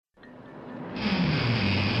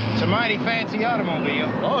mighty fancy automobile.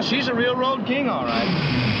 Oh, she's a real road king, all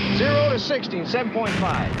right. 0 to 60 in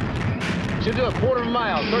 7.5. She'll do a quarter of a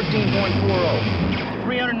mile, 13.40.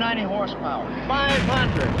 390 horsepower,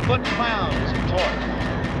 500 foot-pounds of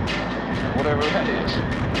torque. Whatever that is.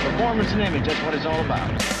 Performance and image, that's what it's all about.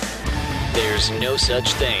 There's no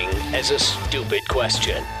such thing as a stupid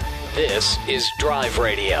question. This is Drive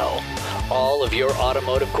Radio. All of your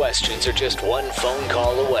automotive questions are just one phone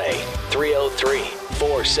call away.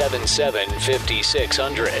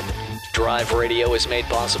 303-477-5600. Drive Radio is made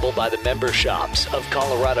possible by the member shops of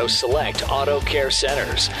Colorado Select Auto Care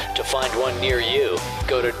Centers. To find one near you,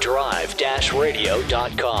 go to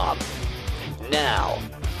drive-radio.com. Now,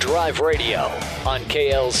 Drive Radio on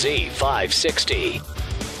KLZ 560.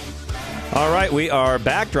 All right, we are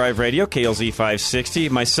back. Drive Radio, KLZ 560.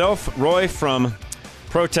 Myself, Roy from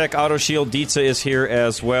ProTech Auto Shield. Dietza is here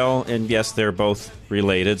as well. And yes, they're both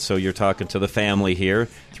related, so you're talking to the family here.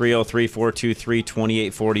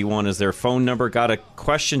 303-423-2841 is their phone number. Got a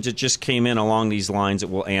question that just came in along these lines that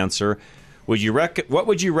we'll answer. What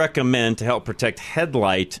would you recommend to help protect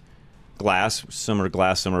headlight glass, some are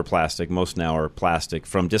glass, some are plastic, most now are plastic,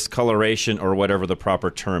 from discoloration or whatever the proper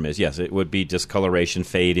term is? Yes, it would be discoloration,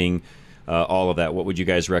 fading, all of that. What would you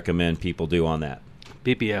guys recommend people do on that?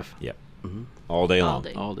 PPF. Yep. Mm-hmm. All day long.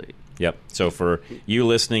 All day. Yep. So for you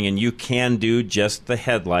listening, and you can do just the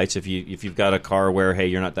headlights if you've got a car where, hey,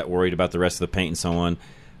 you're not that worried about the rest of the paint and so on.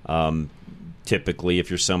 Typically, if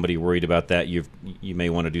you're somebody worried about that, you may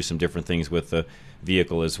want to do some different things with the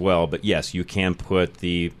vehicle as well. But yes, you can put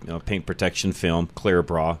the paint protection film, Clear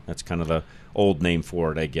Bra. That's kind of the old name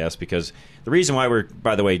for it, I guess, because the reason why we're,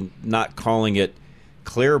 by the way, not calling it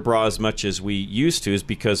Clear Bra as much as we used to is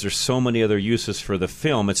because there's so many other uses for the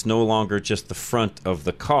film. It's no longer just the front of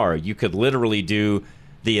the car. You could literally do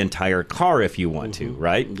the entire car if you want to,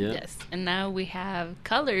 right? Yeah. Yes, and now we have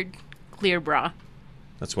colored Clear Bra.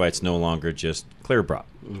 That's why it's no longer just Clear Bra.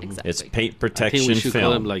 Exactly. It's paint protection I think we should film.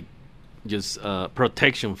 call them like just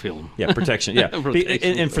protection film. Yeah, protection. Yeah,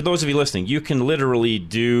 Protection and for those of you listening, you can literally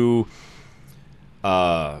do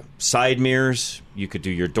side mirrors. You could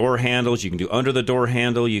do your door handles. You can do under the door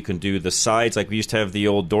handle. You can do the sides, like we used to have the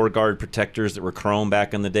old door guard protectors that were chrome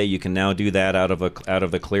back in the day. You can now do that out of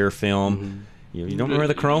the clear film. Mm-hmm. You don't remember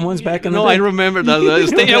the chrome ones back in the day? No, I remember those.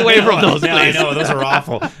 Stay away from those. Yeah, I know. Those are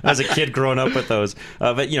awful. As a kid growing up with those.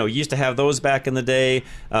 But, you used to have those back in the day.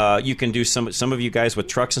 You can do some of you guys with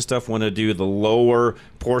trucks and stuff want to do the lower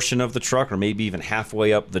portion of the truck or maybe even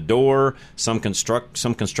halfway up the door. Some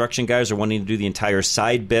construction guys are wanting to do the entire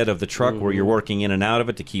side bed of the truck where you're working in and out of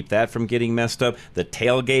it to keep that from getting messed up. The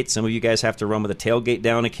tailgate, some of you guys have to run with the tailgate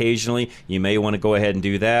down occasionally. You may want to go ahead and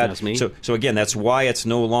do that. That's me. So again, that's why it's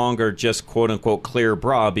no longer just quote-unquote Clear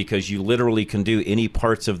Bra, because you literally can do any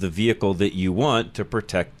parts of the vehicle that you want to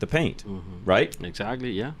protect the paint, right?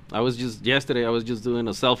 Exactly, yeah. Yesterday I was just doing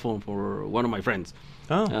a cell phone for one of my friends.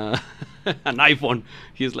 Oh. An iPhone.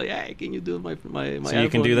 He's like, hey, can you do my So iPhone? you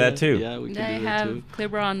can do that too? Yeah, we can They do that too. have Clear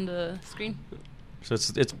Bra on the screen. So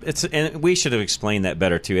it's and we should have explained that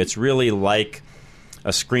better too. It's really like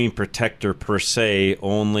a screen protector per se,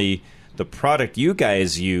 only the product you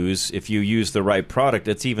guys use, if you use the right product,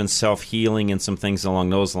 it's even self-healing and some things along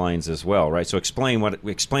those lines as well, right? So explain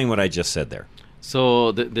what I just said there.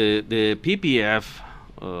 So the PPF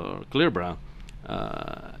Clear Bra,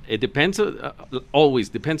 it depends. Always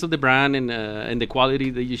depends on the brand and the quality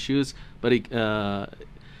that you choose. But it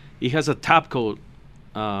has a top coat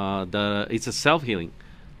that it's a self-healing.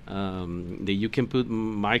 That you can put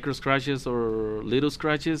micro scratches or little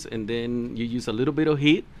scratches, and then you use a little bit of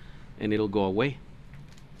heat, and it'll go away.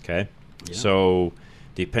 Okay. Yeah. So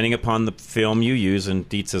depending upon the film you use, and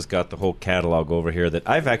Dietza's got the whole catalog over here that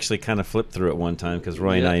I've actually kind of flipped through at one time because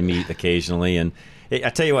Roy and I meet occasionally, and I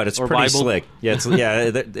tell you what, it's Or pretty Bible. slick. Yeah,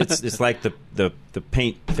 it's like the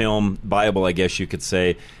paint film Bible, I guess you could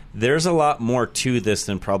say. There's a lot more to this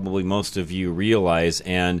than probably most of you realize,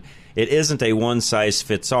 and it isn't a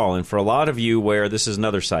one-size-fits-all. And for a lot of you where, this is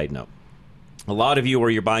another side note, a lot of you where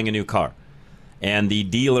you're buying a new car, and the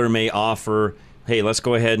dealer may offer, hey, let's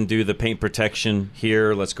go ahead and do the paint protection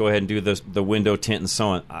here, let's go ahead and do the window tint and so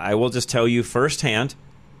on. I will just tell you firsthand,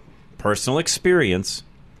 personal experience,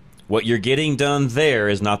 what you're getting done there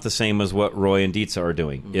is not the same as what Roy and Dietza are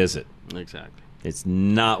doing, is it? Exactly. It's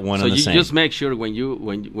not one So and the you same. just make sure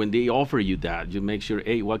when they offer you that, you make sure,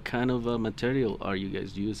 hey, what kind of material are you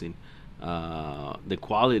guys using? The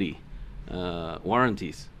quality,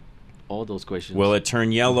 warranties, all those questions. Will it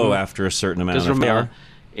turn yellow after a certain amount of remember,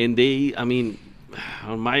 time? and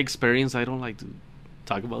on my experience, I don't like to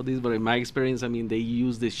talk about this, but in my experience, I mean, they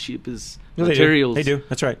use the cheapest No, materials. They do.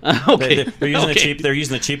 That's right. Okay. They're using Okay. the cheap. They're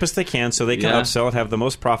using the cheapest they can, so they can Yeah. upsell it, have the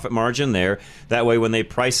most profit margin there. That way, when they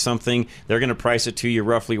price something, they're going to price it to you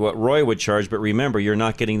roughly what Roy would charge. But remember, you're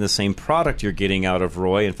not getting the same product you're getting out of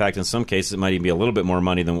Roy. In fact, in some cases, it might even be a little bit more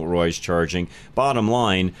money than what Roy's charging. Bottom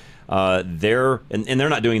line. They're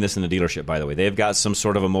not doing this in the dealership, by the way. They've got some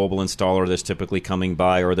sort of a mobile installer that's typically coming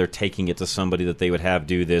by, or they're taking it to somebody that they would have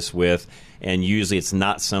do this with. And usually, it's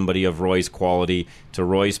not somebody of Roy's quality. To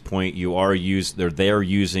Roy's point, they're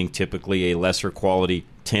using typically a lesser quality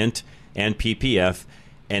tint and PPF.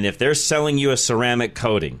 And if they're selling you a ceramic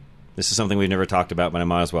coating, this is something we've never talked about, but I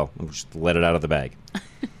might as well just let it out of the bag.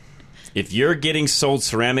 If you're getting sold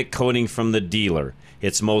ceramic coating from the dealer,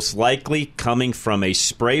 it's most likely coming from a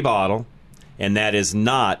spray bottle, and that is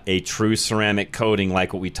not a true ceramic coating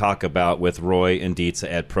like what we talk about with Roy and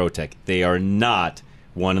Dietza at ProTech. They are not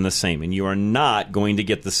one and the same, and you are not going to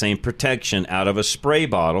get the same protection out of a spray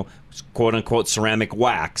bottle, quote-unquote ceramic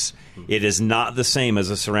wax. It is not the same as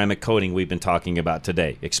a ceramic coating we've been talking about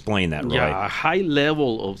today. Explain that, Roy. Yeah, a high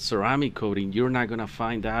level of ceramic coating, you're not going to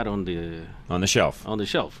find that on the shelf. On the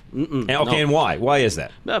shelf. And why? Why is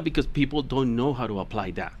that? Because people don't know how to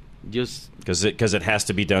apply that. Just because it has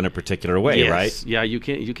to be done a particular way, yes. right? Yeah, you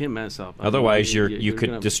can't mess up. Otherwise, you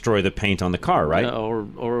could destroy the paint on the car, right?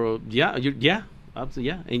 Absolutely,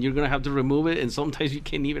 yeah, and you're gonna have to remove it, and sometimes you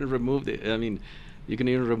can't even remove it. I mean, you can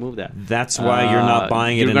even remove that. That's why you're not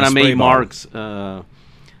buying it. You're in gonna a spray make marks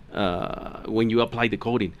when you apply the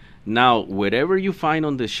coating. Now, whatever you find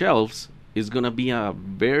on the shelves is gonna be a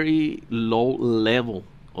very low level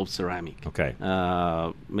of ceramic. Okay.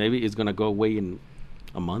 Maybe it's gonna go away in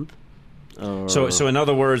a month. So in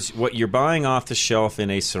other words, what you're buying off the shelf in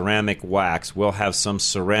a ceramic wax will have some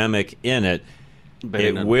ceramic in it.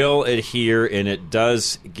 It will adhere, and it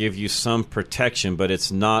does give you some protection, but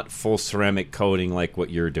it's not full ceramic coating like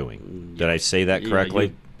what you're doing. Did I say that correctly?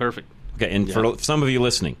 Yeah, perfect. Okay, and for some of you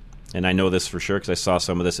listening, and I know this for sure because I saw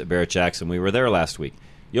some of this at Barrett Jackson. We were there last week.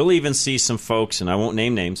 You'll even see some folks, and I won't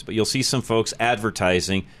name names, but you'll see some folks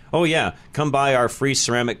advertising, oh yeah, come by our free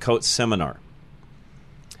ceramic coat seminar.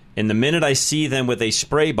 And the minute I see them with a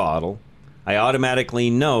spray bottle, I automatically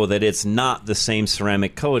know that it's not the same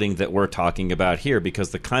ceramic coating that we're talking about here, because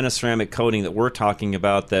the kind of ceramic coating that we're talking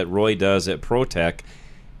about that Roy does at ProTech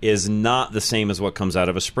is not the same as what comes out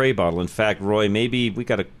of a spray bottle. In fact, Roy, maybe we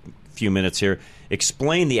got a few minutes here.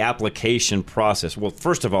 Explain the application process. Well,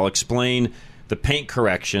 first of all, explain the paint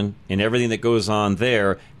correction and everything that goes on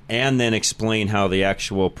there, and then explain how the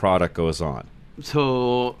actual product goes on.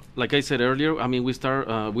 So, like I said earlier, I mean,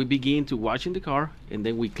 we begin to washing the car, and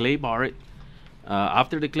then we clay bar it.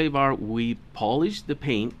 After the clay bar, we polish the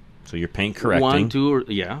paint. So you're paint correcting.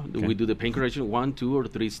 Okay. We do the paint correction 1, 2, or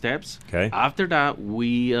 3 steps. Okay. After that,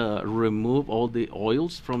 we remove all the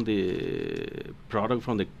oils from the product,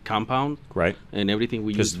 from the compound. Right. And everything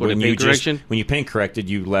we use for the paint correction. When you paint corrected,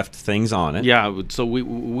 you left things on it. Yeah, so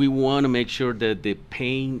we want to make sure that the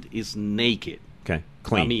paint is naked. Okay,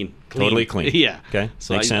 clean. I mean, clean. Totally clean. Yeah. Okay,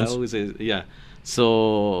 so makes sense. I always say, yeah.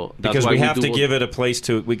 So that's because why we have do to give it a place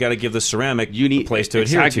to. We got to give the ceramic a place to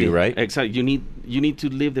adhere to, right? Exactly. You need to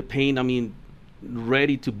leave the paint. I mean,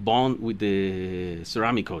 ready to bond with the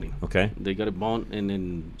ceramic coating. Okay. They got to bond, and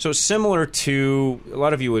then. So similar to a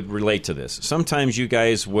lot of you would relate to this. Sometimes you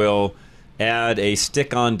guys will add a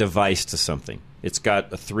stick-on device to something. It's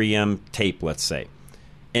got a 3M tape, let's say.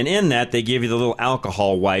 And in that, they give you the little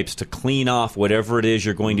alcohol wipes to clean off whatever it is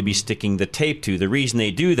you're going to be sticking the tape to. The reason they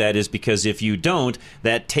do that is because if you don't,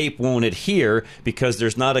 that tape won't adhere because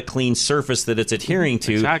there's not a clean surface that it's adhering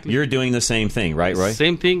to. Exactly. You're doing the same thing, right, Roy?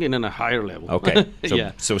 Same thing and on a higher level. Okay. So,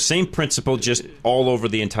 yeah. So same principle, just all over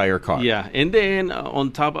the entire car. Yeah. And then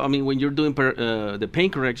on top, I mean, when you're doing the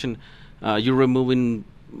paint correction, you're removing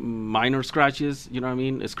minor scratches, you know what I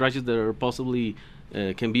mean? Scratches that are possibly...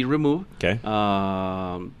 can be removed. Okay.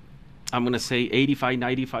 I'm gonna say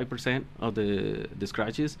 85-95% of the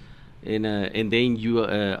scratches, and then you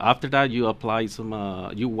after that you apply some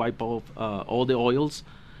you wipe off all the oils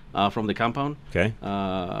from the compound. Okay.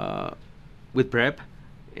 With prep,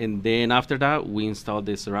 and then after that we install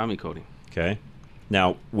the ceramic coating. Okay.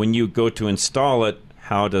 Now, when you go to install it,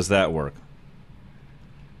 how does that work?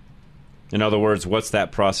 In other words, what's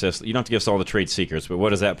that process? You don't have to give us all the trade secrets, but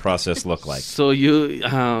what does that process look like? So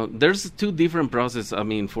there's 2 different processes. I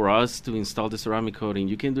mean, for us to install the ceramic coating,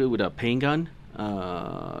 you can do it with a paint gun,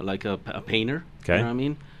 like a painter. Okay. You know what I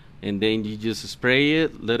mean? And then you just spray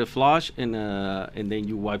it, let it flush, and then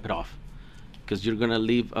you wipe it off, because you're gonna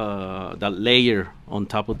leave that layer on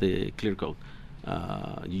top of the clear coat.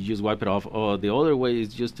 You just wipe it off. Or the other way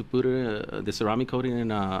is just to put the ceramic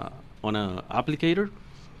coating on a applicator,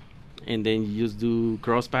 and then you just do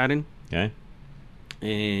cross patting. Okay.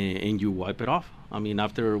 And you wipe it off. I mean,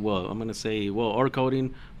 after, I'm going to say, our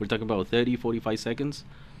coating, we're talking about 30, 45 seconds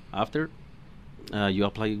after. You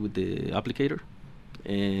apply it with the applicator,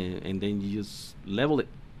 and then you just level it,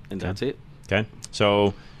 and that's it. Okay.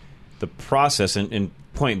 So the process, and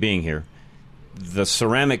point being here, the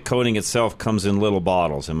ceramic coating itself comes in little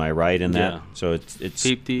bottles. Am I right in that? Yeah. So it's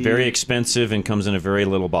 50, very expensive and comes in a very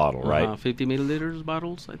little bottle, right? 50 milliliters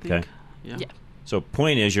bottles, I think. Okay. Yeah. So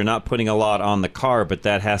point is, you're not putting a lot on the car, but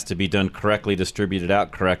that has to be done correctly, distributed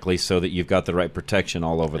out correctly, so that you've got the right protection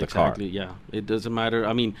all over the car. Exactly, yeah. It doesn't matter.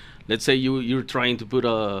 I mean, let's say you're trying to put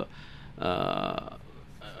the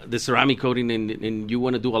ceramic coating and you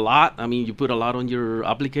want to do a lot. I mean, you put a lot on your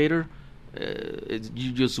applicator,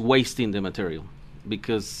 you're just wasting the material.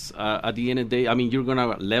 Because at the end of the day, I mean, you're going to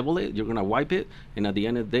level it, you're going to wipe it, and at the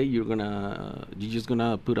end of the day, you're just going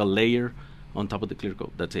to put a layer on top of the clear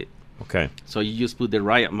coat. That's it. Okay. So you just put the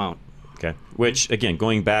right amount. Okay. Which, again,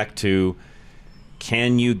 going back to,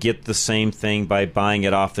 can you get the same thing by buying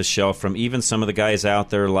it off the shelf from even some of the guys out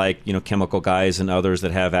there, like, chemical guys and others that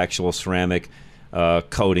have actual ceramic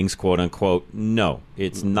coatings, quote unquote? No,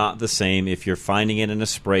 it's not the same. If you're finding it in a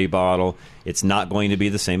spray bottle, it's not going to be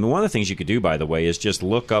the same. And one of the things you could do, by the way, is just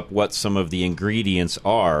look up what some of the ingredients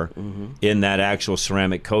are in that actual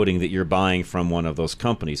ceramic coating that you're buying from one of those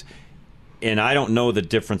companies. And I don't know the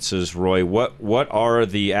differences, Roy. What are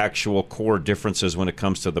the actual core differences when it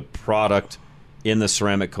comes to the product in the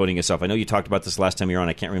ceramic coating itself? I know you talked about this last time you were on.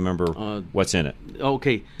 I can't remember what's in it.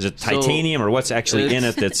 Okay. Is it titanium or what's actually in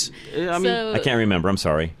it that's... I can't remember. I'm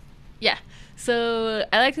sorry. Yeah. So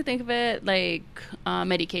I like to think of it like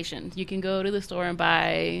medication. You can go to the store and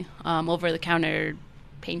buy over-the-counter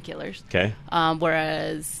painkillers. Okay.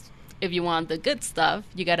 Whereas if you want the good stuff,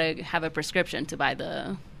 you got to have a prescription to buy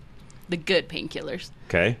the good painkillers.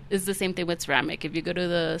 Okay. It's the same thing with ceramic. If you go to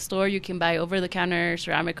the store, you can buy over-the-counter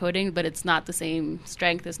ceramic coating, but it's not the same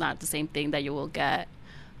strength. It's not the same thing that you will get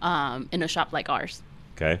in a shop like ours.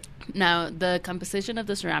 Okay. Now, the composition of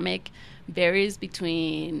the ceramic varies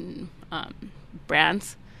between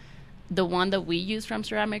brands. The one that we use from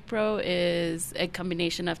Ceramic Pro is a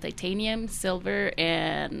combination of titanium, silver,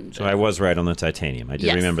 and... So I was right on the titanium. I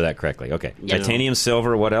did remember that correctly. Okay. Yeah. Titanium,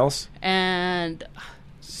 silver, what else? And...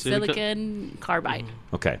 silicon carbide.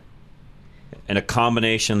 Okay. And a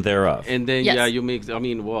combination thereof. And then, you mix, I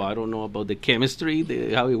don't know about the chemistry,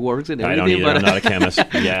 how it works and everything. I don't either. I'm not a chemist.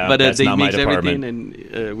 Yeah, but that's they not mix my department.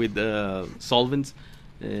 everything and with solvents,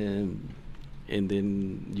 and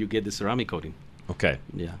then you get the ceramic coating. Okay.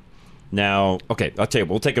 Yeah. Now, okay, I'll tell you,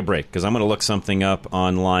 we'll take a break because I'm going to look something up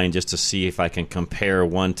online just to see if I can compare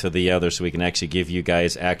one to the other so we can actually give you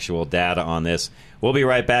guys actual data on this. We'll be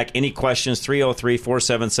right back. Any questions,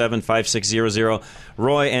 303-477-5600.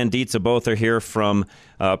 Roy and Dietza both are here from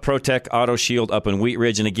ProTech Auto Shield up in Wheat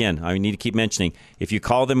Ridge. And again, I need to keep mentioning, if you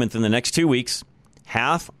call them within the next 2 weeks,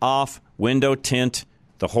 half off window tint,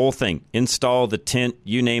 the whole thing. Install the tint,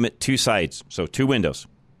 you name it, 2 sides. So 2 windows,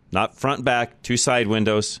 not front and back, 2 side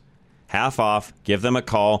windows. Half off. Give them a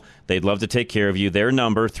call. They'd love to take care of you. Their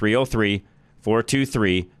number,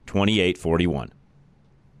 303-423-2841.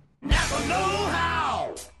 Napa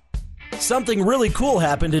know-how. Something really cool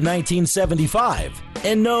happened in 1975.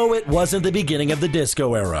 And no, it wasn't the beginning of the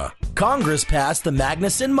disco era. Congress passed the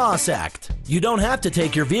Magnuson-Moss Act. You don't have to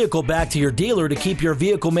take your vehicle back to your dealer to keep your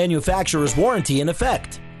vehicle manufacturer's warranty in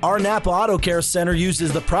effect. Our Napa Auto Care Center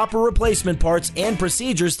uses the proper replacement parts and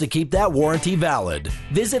procedures to keep that warranty valid.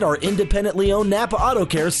 Visit our independently owned Napa Auto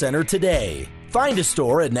Care Center today. Find a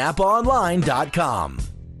store at NapaOnline.com.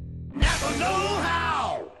 Napa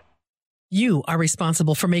know-how. You are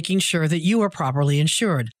responsible for making sure that you are properly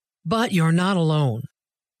insured, but you're not alone.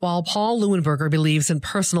 While Paul Leuenberger believes in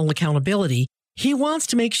personal accountability, he wants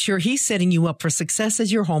to make sure he's setting you up for success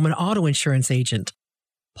as your home and auto insurance agent.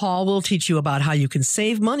 Paul will teach you about how you can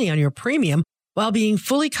save money on your premium while being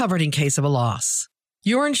fully covered in case of a loss.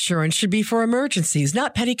 Your insurance should be for emergencies,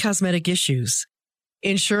 not petty cosmetic issues.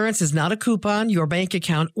 Insurance is not a coupon, your bank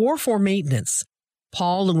account, or for maintenance.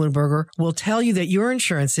 Paul Leuenberger will tell you that your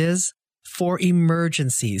insurance is for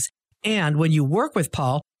emergencies. And when you work with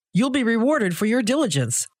Paul, you'll be rewarded for your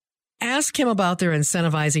diligence. Ask him about their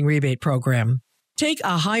incentivizing rebate program. Take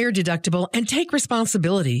a higher deductible and take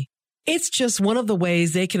responsibility. It's just one of the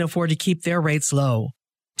ways they can afford to keep their rates low.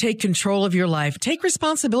 Take control of your life. Take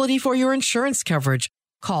responsibility for your insurance coverage.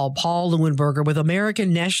 Call Paul Leuenberger with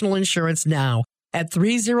American National Insurance now at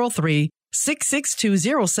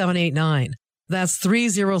 303-662-0789. That's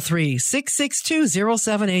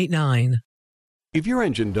 303-662-0789. If your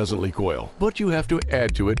engine doesn't leak oil, but you have to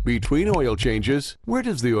add to it between oil changes, where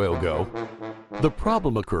does the oil go? The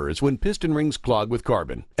problem occurs when piston rings clog with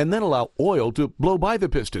carbon and then allow oil to blow by the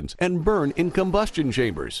pistons and burn in combustion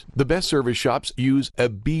chambers. The best service shops use a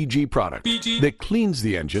BG product that cleans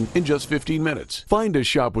the engine in just 15 minutes. Find a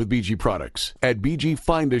shop with BG products at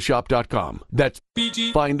bgfindashop.com. That's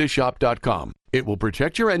bgfindashop.com. It will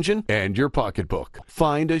protect your engine and your pocketbook.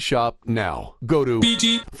 Find a shop now. Go to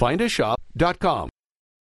bgfindashop.com.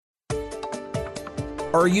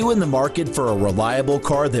 Are you in the market for a reliable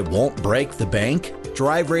car that won't break the bank?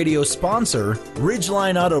 Drive Radio sponsor,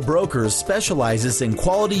 Ridgeline Auto Brokers specializes in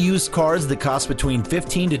quality used cars that cost between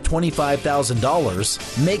 $15,000 to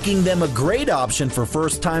 $25,000, making them a great option for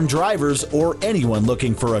first-time drivers or anyone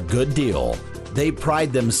looking for a good deal. They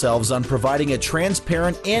pride themselves on providing a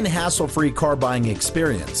transparent and hassle-free car buying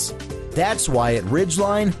experience. That's why at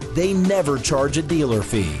Ridgeline, they never charge a dealer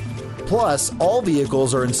fee. Plus, all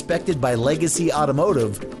vehicles are inspected by Legacy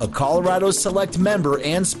Automotive, a Colorado Select member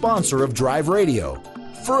and sponsor of Drive Radio.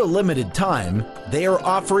 For a limited time, they are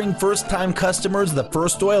offering first-time customers the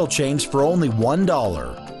first oil change for only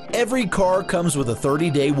 $1. Every car comes with a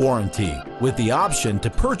 30-day warranty, with the option to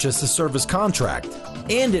purchase a service contract.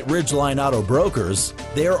 And at Ridgeline Auto Brokers,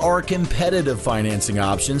 there are competitive financing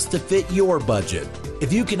options to fit your budget.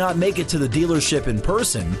 If you cannot make it to the dealership in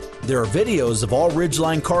person, there are videos of all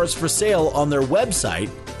Ridgeline cars for sale on their website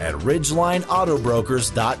at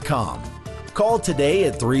ridgelineautobrokers.com. Call today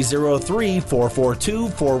at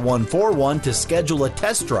 303-442-4141 to schedule a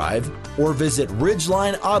test drive or visit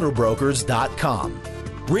ridgelineautobrokers.com.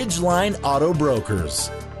 Ridgeline Auto Brokers,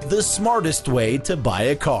 the smartest way to buy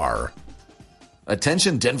a car.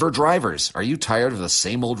 Attention Denver drivers, are you tired of the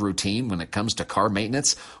same old routine when it comes to car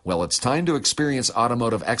maintenance? Well, it's time to experience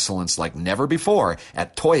automotive excellence like never before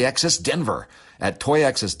at Toy Access Denver. At Toy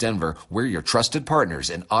Access Denver, we're your trusted partners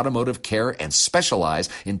in automotive care and specialize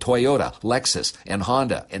in Toyota, Lexus, and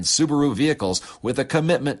Honda and Subaru vehicles with a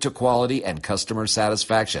commitment to quality and customer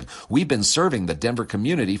satisfaction. We've been serving the Denver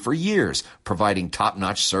community for years, providing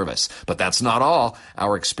top-notch service. But that's not all.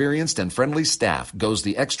 Our experienced and friendly staff goes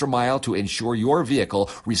the extra mile to ensure your vehicle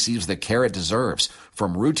receives the care it deserves.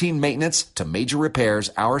 From routine maintenance to major repairs,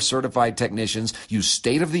 our certified technicians use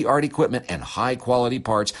state-of-the-art equipment and high-quality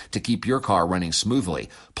parts to keep your car running smoothly.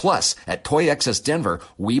 Plus, at Toy Access Denver,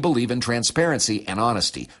 we believe in transparency and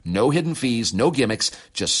honesty. No hidden fees, no gimmicks,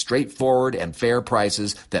 just straightforward and fair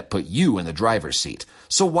prices that put you in the driver's seat.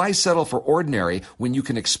 So why settle for ordinary when you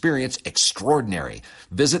can experience extraordinary?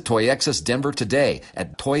 Visit Toy Access Denver today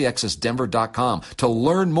at toyaccessdenver.com to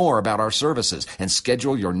learn more about our services and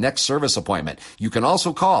schedule your next service appointment. You can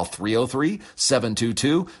also call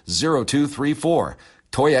 303-722-0234.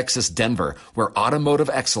 Toy Access Denver, where automotive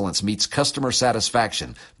excellence meets customer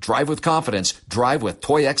satisfaction. Drive with confidence. Drive with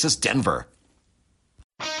Toy Access Denver.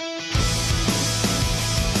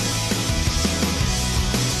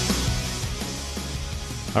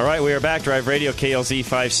 All right, we are back. Drive Radio, KLZ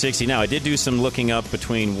 560. Now, I did do some looking up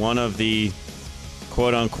between one of the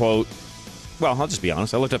quote-unquote, well, I'll just be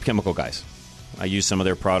honest, I looked up Chemical Guys. I use some of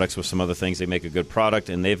their products with some other things. They make a good product,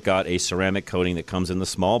 and they've got a ceramic coating that comes in the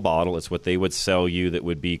small bottle. It's what they would sell you that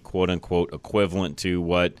would be, quote-unquote, equivalent to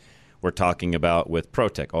what we're talking about with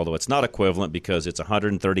ProTech, although it's not equivalent because it's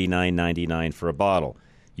 $139.99 for a bottle.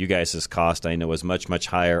 You guys' cost, I know, is much, much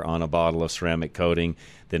higher on a bottle of ceramic coating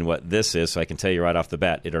than what this is, so I can tell you right off the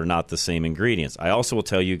bat, it are not the same ingredients. I also will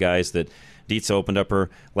tell you guys that Dietz opened up her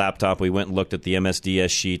laptop. We went and looked at the MSDS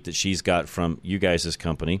sheet that she's got from you guys'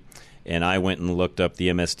 company, and I went and looked up the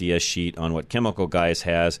MSDS sheet on what Chemical Guys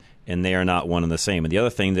has, and they are not one and the same. And the other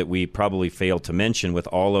thing that we probably failed to mention with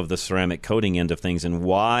all of the ceramic coating end of things and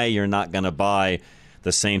why you're not going to buy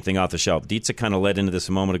the same thing off the shelf. Dietz kind of led into this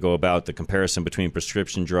a moment ago about the comparison between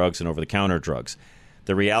prescription drugs and over-the-counter drugs.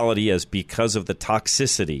 The reality is because of the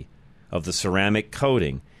toxicity of the ceramic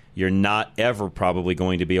coating, you're not ever probably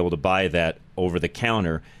going to be able to buy that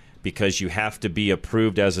over-the-counter because you have to be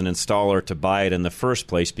approved as an installer to buy it in the first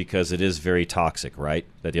place because it is very toxic, right?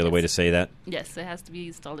 Is that the other way to say that? Yes, it has to be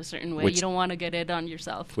installed a certain way. You don't want to get it on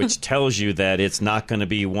yourself. Which tells you that it's not going to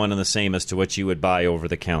be one and the same as to what you would buy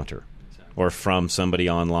over-the-counter. Or from somebody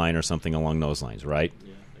online or something along those lines, right?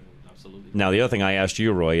 Yeah, absolutely. Now, the other thing I asked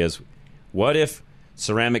you, Roy, is what if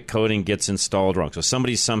ceramic coating gets installed wrong? So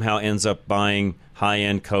somebody somehow ends up buying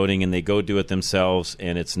high-end coating and they go do it themselves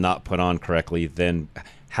and it's not put on correctly, then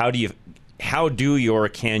how do you or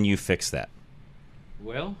can you fix that?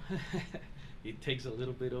 Well, it takes a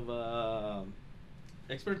little bit of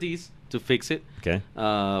expertise to fix it. Okay.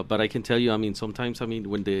 But I can tell you, I mean, sometimes, I mean,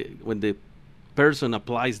 when the person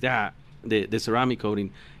applies that, the ceramic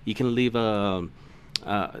coating, it can leave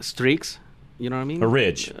streaks. You know what I mean? A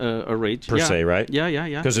ridge. A ridge. Per se, right?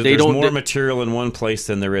 Yeah. Because there's more material in one place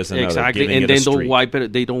than there is in another. Exactly, and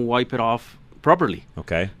then they don't wipe it off properly.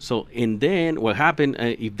 Okay. So, and then what happened,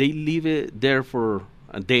 if they leave it there for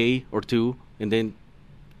a day or two, and then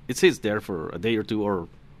it sits there for a day or two or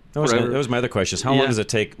that was my other question. Is how long does it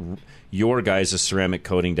take your guys' ceramic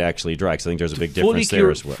coating to actually dry? Because I think there's a big difference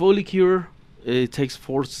there as well. Fully cure, it takes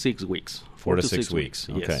 4 to 6 weeks. 4 to 6 weeks.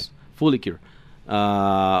 Okay. Yes, fully cure.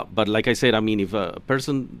 But like I said, I mean, if a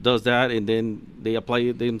person does that and then they apply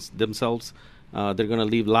it themselves, they're going to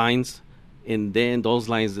leave lines, and then those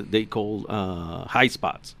lines that they call high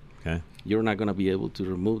spots. Okay. You're not going to be able to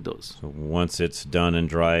remove those. So once it's done and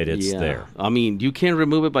dried, it's there. I mean, you can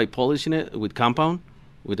remove it by polishing it with compound,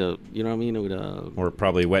 with a, you know what I mean, with a... Or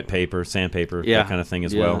probably wet paper, sandpaper, that kind of thing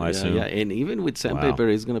as well, I assume. Yeah, and even with sandpaper,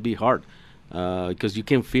 it's going to be hard. Because you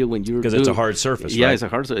can feel when you're... Because it's a hard surface, yeah, right? It's a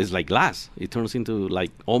hard surface. It's like glass. It turns into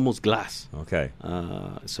like almost glass. Okay.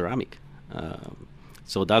 Ceramic.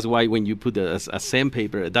 So that's why when you put a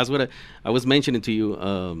sandpaper, that's what I was mentioning to you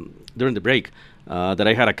during the break, that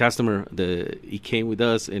I had a customer, he came with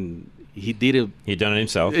us and he did it. He'd done it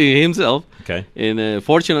himself? Himself. Okay. And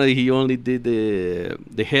fortunately, he only did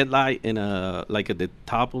the headlight and like at the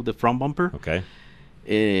top of the front bumper. Okay.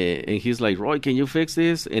 And he's like, Roy, can you fix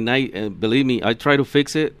this? And believe me, I tried to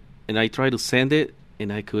fix it, and I tried to sand it,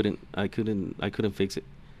 and I couldn't fix it.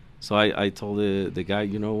 So I told the guy,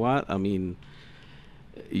 you know what? I mean,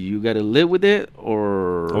 you got to live with it,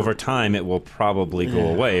 or over time it will probably go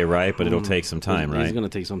away, right? But it'll take some time, right? It's going to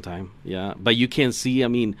take some time, yeah. But you can see, I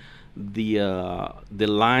mean, the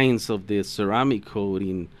lines of the ceramic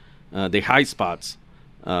coating, the high spots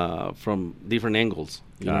from different angles.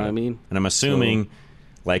 You know what I mean? And I'm assuming,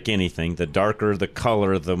 like anything, the darker the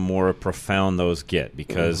color, the more profound those get,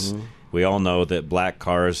 because we all know that black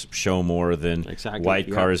cars show more than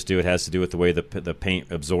white cars do. It has to do with the way the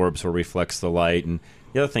paint absorbs or reflects the light. And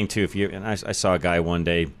the other thing too, I saw a guy one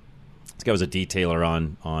day. This guy was a detailer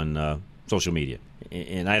on social media,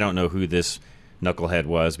 and I don't know who this knucklehead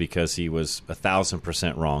was, because he was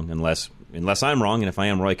 1,000% wrong, unless I'm wrong, and if I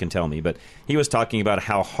am, Roy can tell me. But he was talking about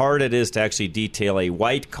how hard it is to actually detail a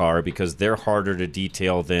white car, because they're harder to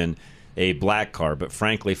detail than a black car. But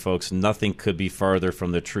frankly, folks, nothing could be farther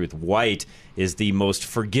from the truth. White is the most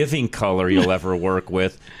forgiving color you'll ever work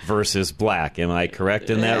with versus black. Am I correct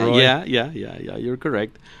in that, Roy? Yeah, you're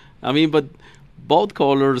correct. I mean, but both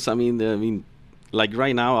colors, I mean, like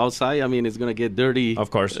right now outside, I mean, it's going to get dirty.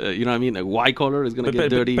 Of course. You know what I mean? A white color is going to get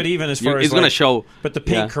dirty. But even as far as... It's going to show. But the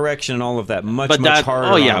paint correction and all of that, much harder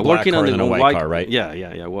on a black car than a white car, right?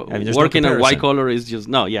 Yeah. Working on a white color is just...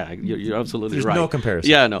 No, you're absolutely right. There's no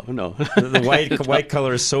comparison. Yeah, no. The white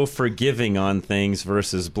color is so forgiving on things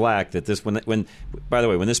versus black that this... By the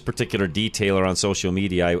way, when this particular detailer on social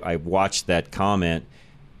media, I watched that comment,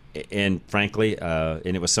 and frankly, and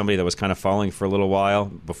it was somebody that was kind of following for a little while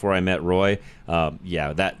before I met Roy.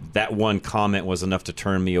 That one comment was enough to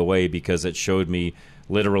turn me away, because it showed me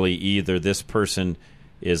literally either this person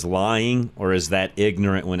is lying or is that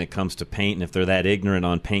ignorant when it comes to paint. And if they're that ignorant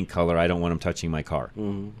on paint color, I don't want them touching my car,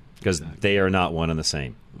 because they are not one and the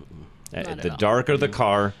same. The darker the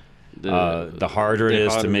car, the harder it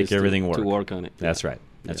is to make everything work. To work on it. That's right.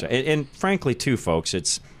 That's right. And frankly, too, folks,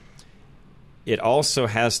 it also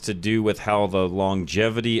has to do with how the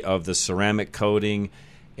longevity of the ceramic coating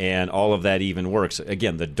and all of that even works.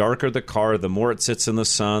 Again, the darker the car, the more it sits in the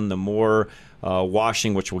sun, the more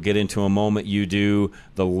washing, which we'll get into in a moment, you do,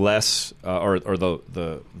 the less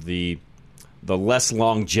the less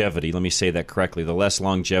longevity. Let me say that correctly. The less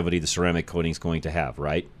longevity the ceramic coating is going to have,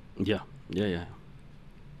 right? Yeah.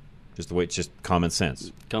 Just the way it's just common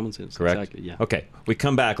sense. Common sense, correct? Exactly. Yeah. Okay, we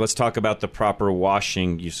come back. Let's talk about the proper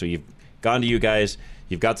washing. So you've gone to you guys.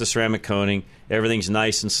 You've got the ceramic coating. Everything's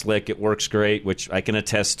nice and slick. It works great, which I can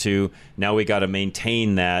attest to. Now we got to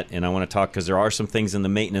maintain that, and I want to talk, because there are some things in the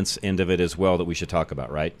maintenance end of it as well that we should talk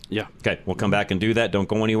about, right? Yeah. Okay, we'll come back and do that. Don't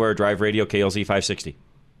go anywhere. Drive Radio, KLZ 560.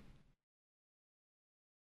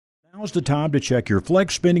 Now's the time to check your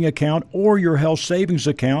flex spending account or your health savings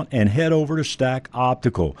account and head over to Stack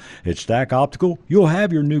Optical. At Stack Optical, you'll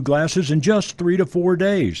have your new glasses in just 3 to 4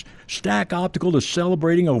 days. Stack Optical is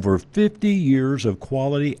celebrating over 50 years of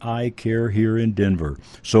quality eye care here in Denver.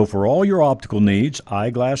 So for all your optical needs,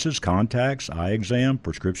 eyeglasses, contacts, eye exam,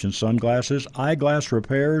 prescription sunglasses, eyeglass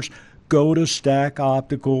repairs, go to Stack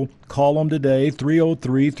Optical. Call them today,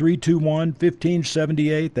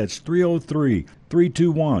 303-321-1578. That's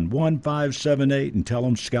 303-321-1578, and tell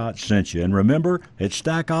them Scott sent you. And remember, at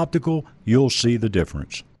Stack Optical, you'll see the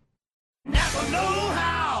difference. Napa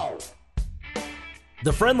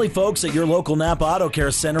The friendly folks at your local Napa Auto Care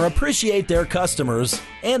Center appreciate their customers,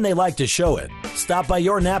 and they like to show it. Stop by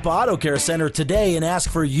your Napa Auto Care Center today and ask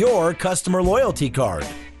for your customer loyalty card.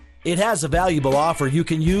 It has a valuable offer you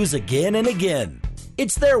can use again and again.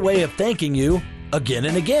 It's their way of thanking you again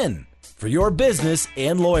and again for your business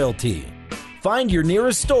and loyalty. Find your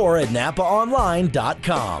nearest store at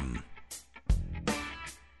NapaOnline.com.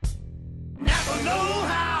 Napa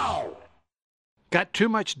know-how. Got too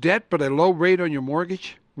much debt but a low rate on your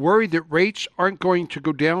mortgage? Worried that rates aren't going to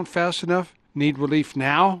go down fast enough? Need relief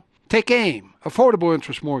now? Take AIM, Affordable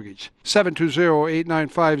Interest Mortgage,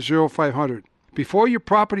 720-895-0500. Before your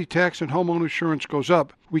property tax and homeowner insurance goes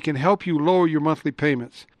up, we can help you lower your monthly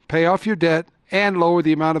payments, pay off your debt, and lower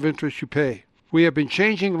the amount of interest you pay. We have been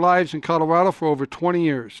changing lives in Colorado for over 20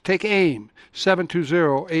 years. Take AIM,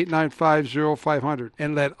 720-895-0500,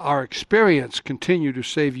 and let our experience continue to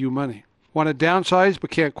save you money. Want to downsize but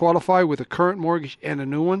can't qualify with a current mortgage and a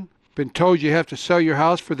new one? Been told you have to sell your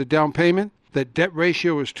house for the down payment? That debt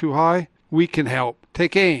ratio is too high? We can help.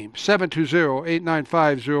 Take AIM,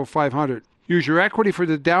 720-895-0500. Use your equity for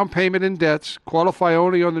the down payment and debts, qualify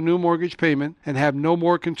only on the new mortgage payment, and have no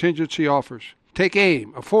more contingency offers. Take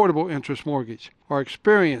AIM, Affordable Interest Mortgage. Our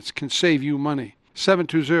experience can save you money.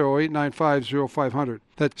 720-895-0500.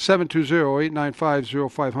 That's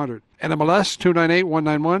 720-895-0500. NMLS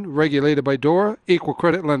 298191, regulated by DORA, equal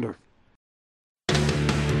credit lender.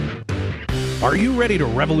 Are you ready to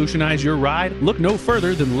revolutionize your ride? Look no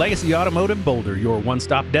further than Legacy Automotive Boulder, your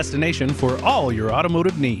one-stop destination for all your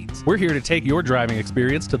automotive needs. We're here to take your driving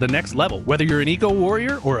experience to the next level, whether you're an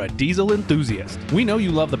eco-warrior or a diesel enthusiast. We know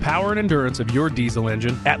you love the power and endurance of your diesel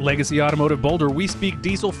engine. At Legacy Automotive Boulder, we speak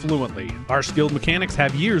diesel fluently. Our skilled mechanics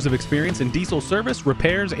have years of experience in diesel service,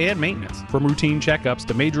 repairs, and maintenance. From routine checkups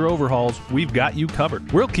to major overhauls, we've got you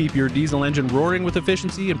covered. We'll keep your diesel engine roaring with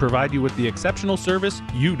efficiency and provide you with the exceptional service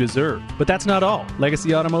you deserve. But that's not all.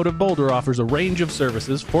 Legacy Automotive Boulder offers a range of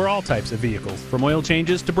services for all types of vehicles. From oil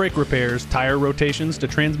changes to brake repairs, tire rotations to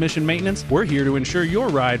transmission maintenance, we're here to ensure your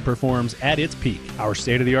ride performs at its peak. Our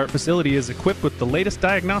state-of-the-art facility is equipped with the latest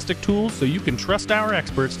diagnostic tools so you can trust our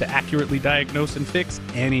experts to accurately diagnose and fix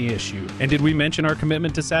any issue. And did we mention our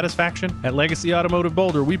commitment to satisfaction? At Legacy Automotive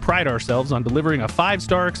Boulder, we pride ourselves on delivering a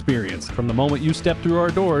 5-star experience. From the moment you step through our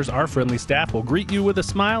doors, our friendly staff will greet you with a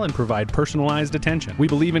smile and provide personalized attention. We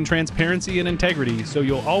believe in transparency and integrity, so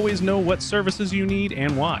you'll always know what services you need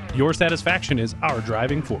and why. Your satisfaction is our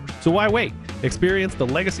driving force. So why wait? Experience the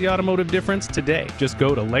Legacy Automotive difference today. Just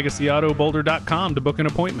go to LegacyAutoBoulder.com to book an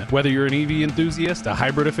appointment. Whether you're an EV enthusiast, a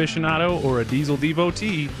hybrid aficionado, or a diesel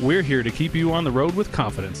devotee, we're here to keep you on the road with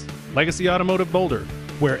confidence. Legacy Automotive Boulder,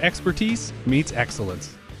 where expertise meets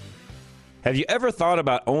excellence. Have you ever thought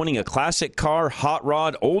about owning a classic car, hot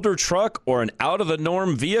rod, older truck, or an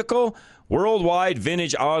out-of-the-norm vehicle? Worldwide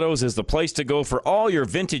Vintage Autos is the place to go for all your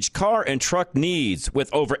vintage car and truck needs. With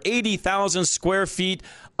over 80,000 square feet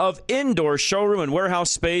of indoor showroom and warehouse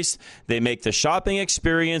space, they make the shopping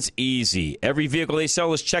experience easy. Every vehicle they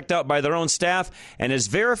sell is checked out by their own staff and is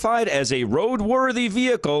verified as a roadworthy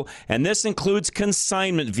vehicle, and this includes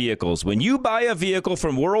consignment vehicles. When you buy a vehicle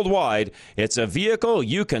from Worldwide, it's a vehicle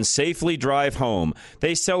you can safely drive home.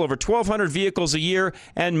 They sell over 1,200 vehicles a year,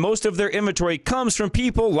 and most of their inventory comes from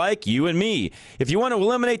people like you and me. If you want to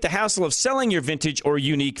eliminate the hassle of selling your vintage or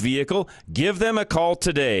unique vehicle, give them a call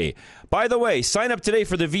today. By the way, sign up today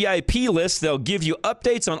for the VIP list. They'll give you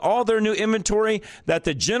updates on all their new inventory that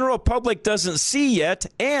the general public doesn't see yet,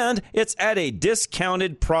 and it's at a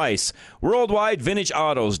discounted price. Worldwide Vintage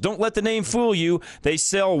Autos. Don't let the name fool you. They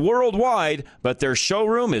sell worldwide, but their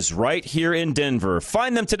showroom is right here in Denver.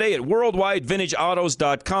 Find them today at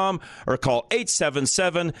worldwidevintageautos.com or call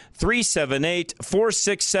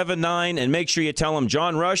 877-378-4679 and make sure you tell them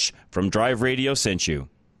John Rush from Drive Radio sent you.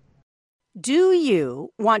 Do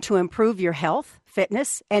you want to improve your health,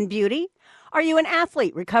 fitness, and beauty? Are you an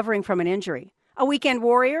athlete recovering from an injury? A weekend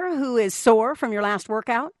warrior who is sore from your last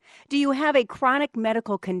workout? Do you have a chronic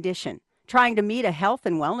medical condition trying to meet a health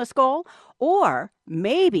and wellness goal? Or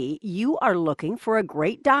maybe you are looking for a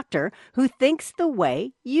great doctor who thinks the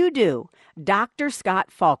way you do. Dr. Scott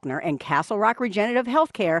Faulkner and Castle Rock Regenerative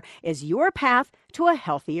Healthcare is your path to a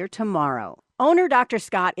healthier tomorrow. Owner Dr.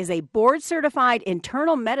 Scott is a board-certified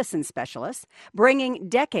internal medicine specialist, bringing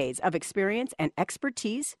decades of experience and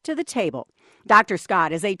expertise to the table. Dr.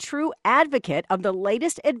 Scott is a true advocate of the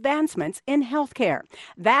latest advancements in healthcare.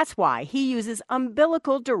 That's why he uses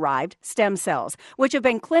umbilical-derived stem cells, which have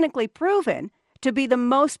been clinically proven to be the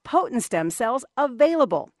most potent stem cells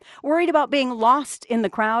available. Worried about being lost in the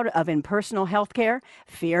crowd of impersonal healthcare?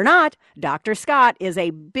 Fear not. Dr. Scott is a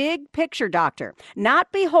big picture doctor,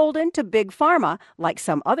 not beholden to big pharma like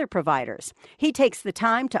some other providers. He takes the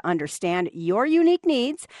time to understand your unique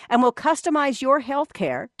needs and will customize your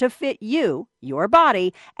healthcare to fit you, your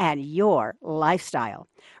body, and your lifestyle.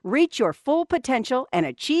 Reach your full potential and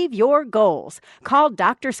achieve your goals. Call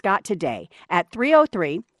Dr. Scott today at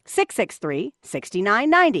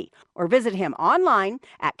 303-663-6990 or visit him online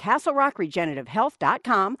at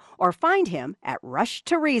CastleRockRegenerativeHealth.com or find him at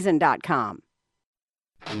RushToReason.com.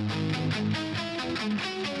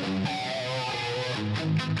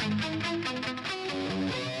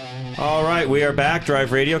 All right, we are back.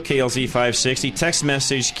 Drive Radio, KLZ 560. Text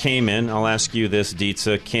message came in. I'll ask you this,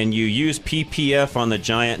 Dietza. Can you use PPF on the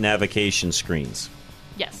giant navigation screens?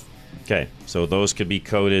 Yes. Okay, so those could be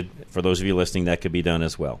coded. For those of you listening, that could be done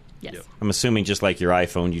as well. Yes. I'm assuming just like your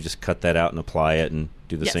iPhone, you just cut that out and apply it and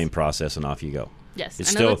do the Yes. same process and off you go. Yes, It's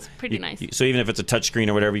and still, it looks pretty nice. So even if it's a touch screen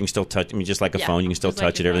or whatever, you can still touch. I mean, just like a Yeah, phone, you can still just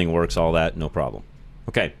like touch it. your Everything works, all that, no problem.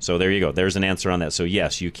 Okay, so there you go. There's an answer on that. So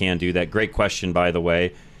yes, you can do that. Great question, by the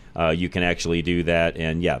way. You can actually do that,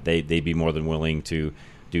 and yeah, they'd be more than willing to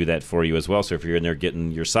do that for you as well. So if you're in there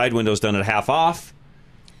getting your side windows done at half off,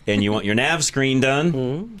 and you want your nav screen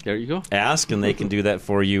done, there you go. Ask, and they can do that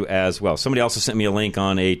for you as well. Somebody also sent me a link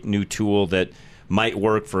on a new tool that might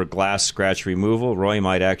work for glass scratch removal. Roy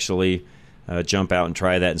might actually jump out and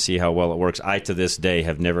try that and see how well it works. I, to this day,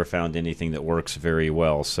 have never found anything that works very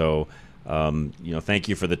well. So, thank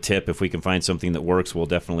you for the tip. If we can find something that works, we'll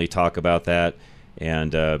definitely talk about that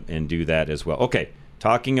and do that as well. Okay,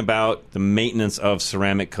 talking about the maintenance of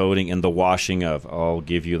ceramic coating and the washing of. I'll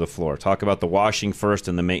give you the floor. Talk about the washing first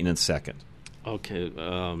and the maintenance second. Okay,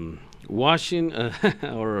 washing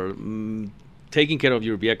or taking care of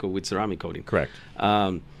your vehicle with ceramic coating. Correct.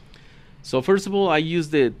 So first of all, I use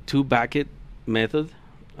the 2 bucket method.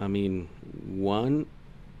 I mean, 1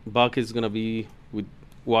 bucket is going to be with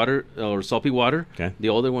water or soapy water. Okay. The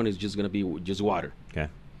other one is just going to be just water. Okay.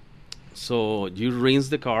 So you rinse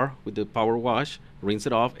the car with the power wash, rinse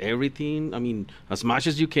it off, everything, I mean, as much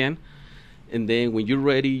as you can. And then when you're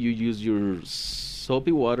ready, you use your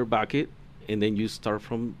soapy water bucket, and then you start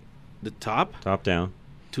from the top down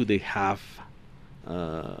to the half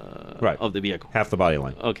of the vehicle. Half the body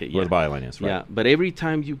line. Okay, yeah. Where the body line is, right? Yeah, but every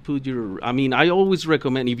time you put your, I mean, I always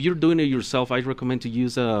recommend, if you're doing it yourself, I recommend to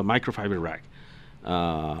use a microfiber rag.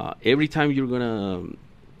 Every time you're going to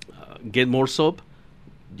get more soap,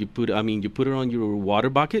 you put it on your water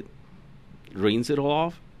bucket, rinse it all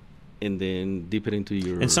off, and then dip it into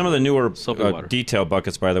your. And some of the newer water. detail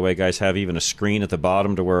buckets, by the way, guys, have even a screen at the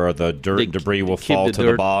bottom to where the dirt and debris will fall to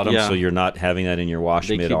the bottom, so you're not having that in your wash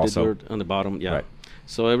they mitt keep also. The dirt on the bottom, yeah. Right.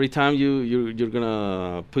 So every time you're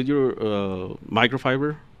gonna put your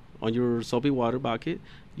microfiber on your soapy water bucket,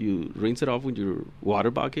 you rinse it off with your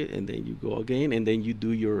water bucket, and then you go again, and then you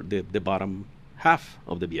do the bottom half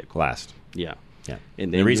of the vehicle last. Yeah. Yeah.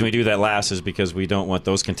 And the reason we do that last is because we don't want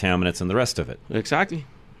those contaminants in the rest of it. Exactly.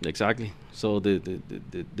 So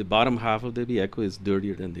the bottom half of the vehicle is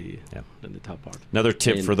dirtier than the top part. Another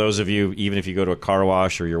tip for those of you, even if you go to a car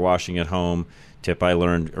wash or you're washing at home, tip I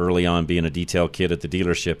learned early on being a detail kid at the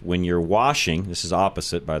dealership. When you're washing, this is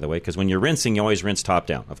opposite, by the way, because when you're rinsing, you always rinse top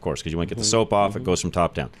down, of course, because you want to get the soap off. It goes from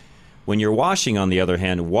top down. When you're washing, on the other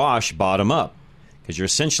hand, wash bottom up, because you're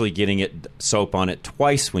essentially getting soap on it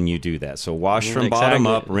twice when you do that. So wash from bottom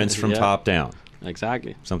up, rinse from top down.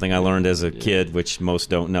 Exactly. Something I learned as a kid, which most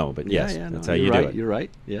don't know. But yes, that's how you do it. You're right.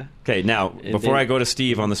 Yeah. Okay, now, before I go to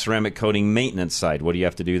Steve on the ceramic coating maintenance side, what do you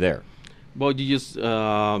have to do there? Well, you just,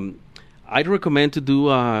 I'd recommend to do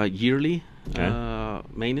yearly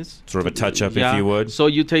maintenance. Sort of a touch-up, if you would. So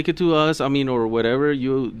you take it to us, or whatever,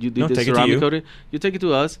 you do the ceramic coating. You take it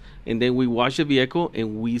to us, and then we wash the vehicle,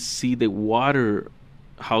 and we see the water,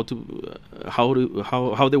 how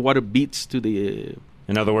the water beats to the...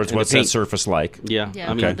 In other words, what's that surface like? Yeah.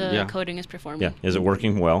 The coating is performing. Yeah. Is it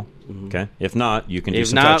working well? Okay. If not, you can do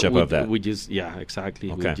some touch-up of that. We just,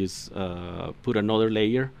 exactly. Okay. We just put another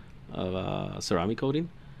layer of ceramic coating.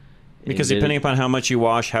 Because depending upon how much you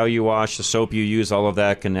wash, how you wash, the soap you use, all of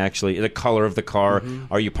that can actually, the color of the car,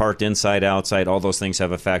 are you parked inside, outside, all those things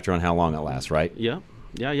have a factor on how long it lasts, right? Yeah.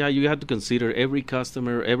 You have to consider every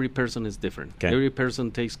customer, every person is different. Okay. Every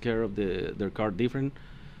person takes care of their car different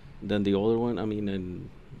than the other one.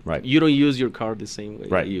 Right. You don't use your car the same way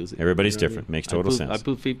right. you use it. Everybody's different. Makes total sense. I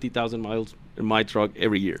put 50,000 miles in my truck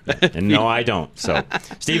every year. And no, I don't. So,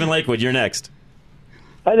 Stephen Lakewood, you're next.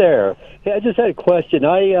 Hi there. Hey, I just had a question.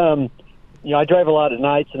 I drive a lot at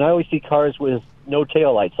nights, and I always see cars with no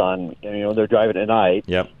tail lights on. They're driving at night.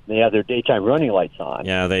 Yep. They have their daytime running lights on.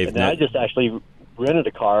 Yeah, And then I just actually rented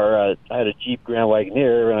a car. I had a Jeep Grand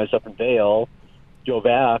Wagoneer, and I was up in Vail, drove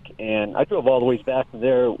back, and I drove all the way back from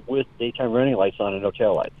there with daytime running lights on and no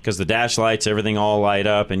tail lights. Because the dash lights, everything all light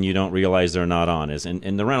up, and you don't realize they're not on.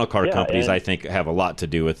 And the rental car companies, I think, have a lot to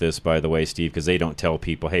do with this, by the way, Steve, because they don't tell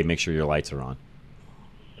people, hey, make sure your lights are on.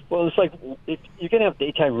 Well, it's like, if you're going to have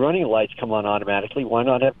daytime running lights come on automatically, why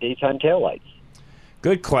not have daytime tail lights?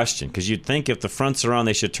 Good question, because you'd think if the fronts are on,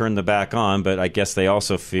 they should turn the back on, but I guess they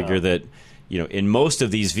also figure that, in most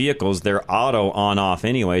of these vehicles, they're auto on-off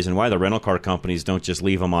anyways, and why the rental car companies don't just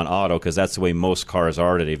leave them on auto, because that's the way most cars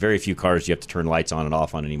are today. Very few cars you have to turn lights on and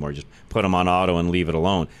off on anymore. Just put them on auto and leave it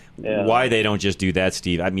alone. Yeah. Why they don't just do that,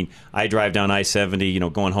 Steve? I mean, I drive down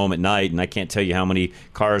I-70, going home at night, and I can't tell you how many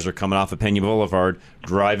cars are coming off of Pena Boulevard,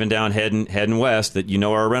 driving down, heading west, that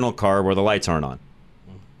are a rental car where the lights aren't on.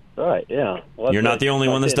 Right, yeah. Well, you're not the only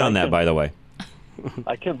one that's done that, by the way.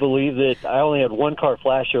 I couldn't believe that I only had one car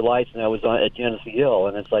flash their lights, and I was at Genesee Hill,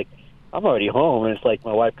 and it's like, I'm already home, and it's like,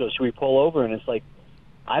 my wife goes, should we pull over? And it's like,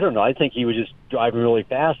 I don't know. I think he was just driving really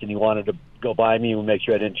fast, and he wanted to go by me and make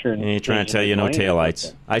sure I didn't turn. And he's trying to tell you no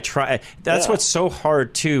taillights. I try. That's what's so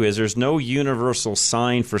hard too. Is there's no universal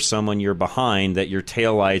sign for someone you're behind that your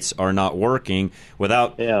taillights are not working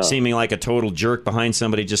without seeming like a total jerk behind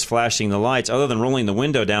somebody just flashing the lights. Other than rolling the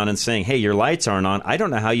window down and saying, "Hey, your lights aren't on." I don't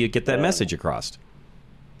know how you get that message across.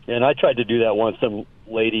 And I tried to do that once. Some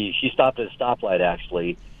lady, she stopped at a stoplight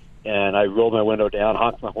actually, and I rolled my window down,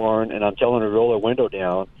 honked my horn, and I'm telling her to roll her window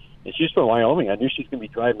down. And she's from Wyoming. I knew she's going to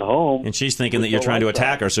be driving home. And she's thinking that you're trying to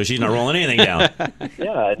attack her, so she's not rolling anything down.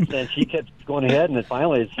 Yeah, and she kept going ahead, and then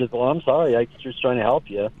finally I said, well, I'm sorry. I'm just trying to help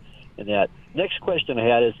you. And that next question I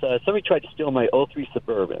had is somebody tried to steal my 03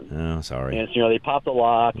 Suburban. Oh, sorry. And, they popped the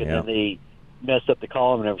lock, and then they messed up the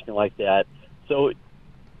column and everything like that. So,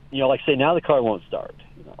 like say now the car won't start.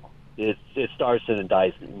 It starts and it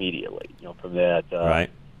dies immediately, from that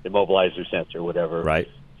immobilizer sensor or whatever. Right.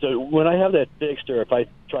 So when I have that fixed, or if I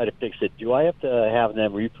try to fix it, do I have to have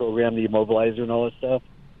them reprogram the immobilizer and all that stuff?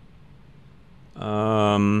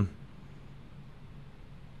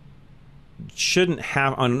 Shouldn't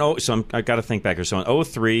have on so I got to think back here. So on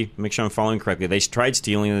 03, make sure I'm following correctly. They tried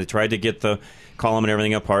stealing. They tried to get the column and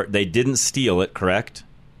everything apart. They didn't steal it, correct?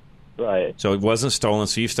 Right. So it wasn't stolen.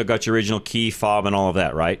 So you've still got your original key fob and all of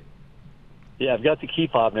that, right? Yeah, I've got the key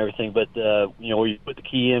fob and everything, but where you put the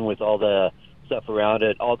key in with all the stuff around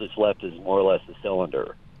it, all that's left is more or less the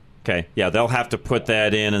cylinder. Okay, yeah, they'll have to put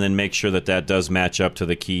that in and then make sure that does match up to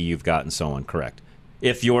the key you've got and so on, correct?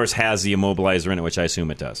 If yours has the immobilizer in it, which I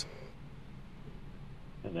assume it does.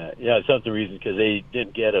 And it's not the reason, because they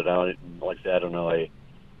didn't get it on it. And like that, I don't know, I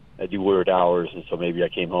do weird hours, and so maybe I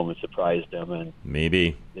came home and surprised them, and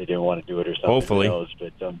maybe they didn't want to do it or something. Hopefully. Who knows,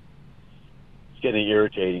 but it's getting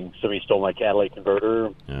irritating. Somebody stole my catalytic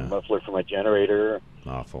converter, muffler for my generator.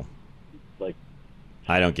 Awful. Like,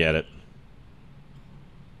 I don't get it.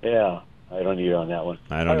 Yeah, I don't either on that one.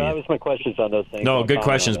 I don't either. That was my questions on those things. No, good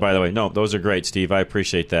questions, by the way. No, those are great, Steve. I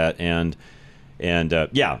appreciate that. And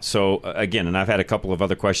so again, and I've had a couple of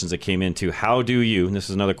other questions that came in too. How do you, and this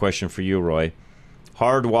is another question for you, Roy,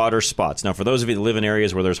 hard water spots. Now, for those of you that live in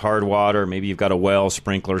areas where there's hard water, maybe you've got a well,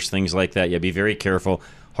 sprinklers, things like that, be very careful.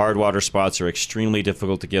 Hard water spots are extremely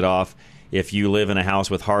difficult to get off. If you live in a house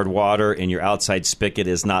with hard water and your outside spigot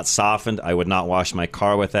is not softened, I would not wash my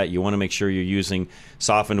car with that. You want to make sure you're using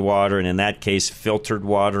softened water, and in that case, filtered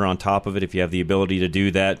water on top of it if you have the ability to do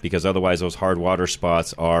that, because otherwise those hard water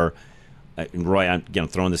spots are... And Roy, I'm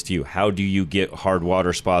throwing this to you. How do you get hard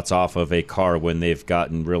water spots off of a car when they've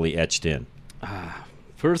gotten really etched in?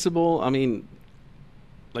 First of all,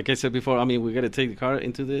 like I said before, we got to take the car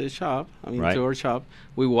into the shop. To our shop.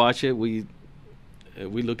 We watch it. We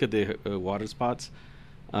look at the water spots.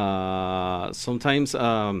 Sometimes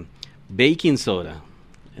baking soda.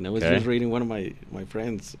 And I was just reading one of my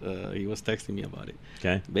friends. He was texting me about it.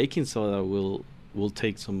 Okay. Baking soda will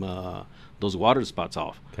take some those water spots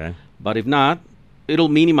off. Okay. But if not, it'll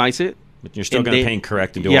minimize it. But you're still going to paint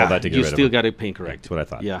correct and do all that to get rid of it. You still got to paint correct. That's what I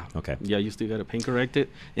thought. Yeah. Okay. Yeah, you still got to paint correct it.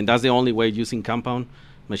 And that's the only way, using compound,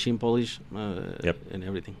 machine polish, and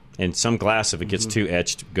everything. And some glass, if it gets too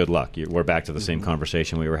etched, good luck. We're back to the same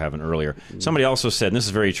conversation we were having earlier. Somebody also said, and this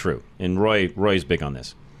is very true, and Roy's big on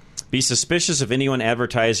this, be suspicious of anyone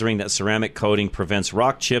advertising that ceramic coating prevents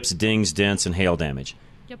rock chips, dings, dents, and hail damage.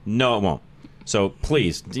 Yep. No, it won't. So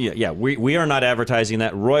please, we are not advertising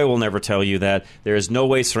that. Roy will never tell you that. There is no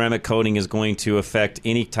way ceramic coating is going to affect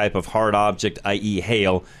any type of hard object, i.e.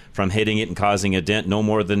 hail, from hitting it and causing a dent, no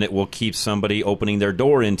more than it will keep somebody opening their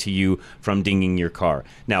door into you from dinging your car.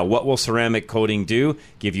 Now, what will ceramic coating do?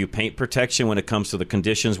 Give you paint protection when it comes to the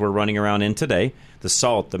conditions we're running around in today. The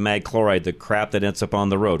salt, the mag chloride, the crap that ends up on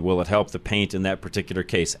the road. Will it help the paint in that particular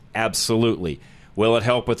case? Absolutely. Will it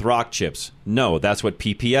help with rock chips? No, that's what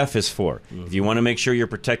PPF is for. Mm-hmm. If you want to make sure you're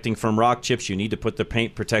protecting from rock chips, you need to put the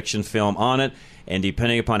paint protection film on it, and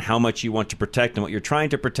depending upon how much you want to protect and what you're trying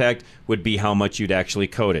to protect would be how much you'd actually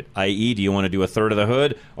coat it. I.e., do you want to do a third of the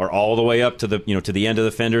hood or all the way up to the to the end of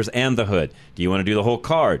the fenders and the hood? Do you want to do the whole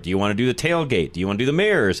car? Do you want to do the tailgate? Do you want to do the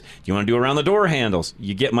mirrors? Do you want to do around the door handles?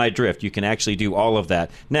 You get my drift. You can actually do all of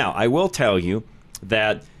that. Now, I will tell you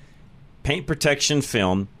that paint protection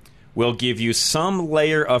film will give you some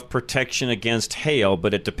layer of protection against hail,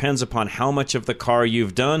 but it depends upon how much of the car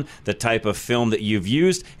you've done, the type of film that you've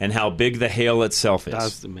used, and how big the hail itself is.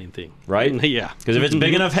 That's the main thing. Right? Yeah. Because if it's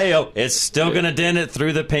big enough hail, it's still going to dent it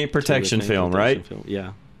through the paint protection film, right?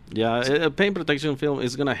 Yeah. Yeah, paint protection film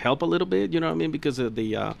is going to help a little bit, you know what I mean? Because of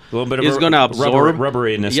the a little bit of it's going to absorb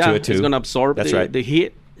rubberiness to it, too. It's going to absorb the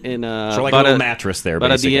heat. And, so like a little mattress there, but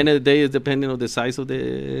basically. At the end of the day, it's depending on the size of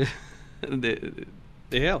the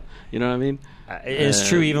hail. You know what I mean? It's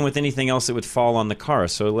true even with anything else that would fall on the car.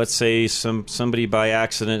 So let's say somebody by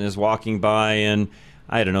accident is walking by and,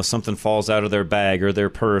 I don't know, something falls out of their bag or their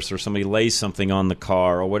purse, or somebody lays something on the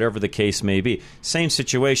car, or whatever the case may be. Same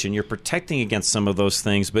situation. You're protecting against some of those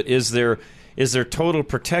things, but is there total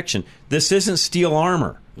protection? This isn't steel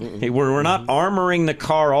armor. Hey, we're not armoring the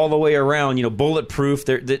car all the way around, bulletproof.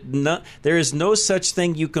 There is no such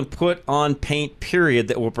thing you can put on paint, period,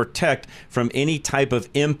 that will protect from any type of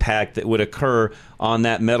impact that would occur on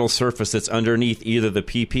that metal surface that's underneath either the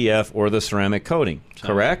PPF or the ceramic coating.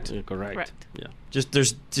 Correct? Correct. Yeah.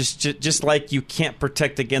 Just like you can't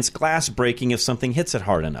protect against glass breaking if something hits it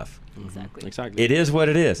hard enough. Exactly. It is what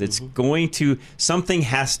it is. It's going to, something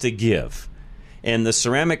has to give. And the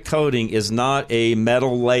ceramic coating is not a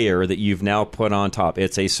metal layer that you've now put on top.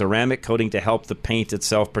 It's a ceramic coating to help the paint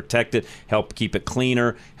itself protect it, help keep it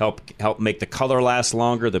cleaner, help make the color last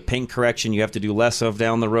longer, the paint correction you have to do less of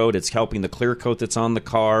down the road. It's helping the clear coat that's on the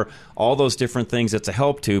car, all those different things it's a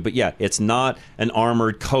help to. But yeah, it's not an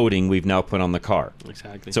armored coating we've now put on the car.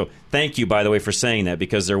 Exactly. So thank you, by the way, for saying that,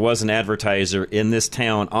 because there was an advertiser in this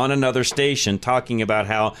town on another station talking about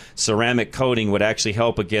how ceramic coating would actually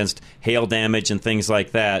help against hail damage and things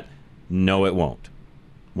like that. No, it won't.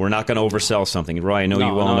 We're not going to oversell something. Roy, I know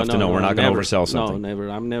you well enough to know we're not going to oversell something. No, never.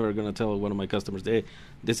 I'm never going to tell one of my customers, hey,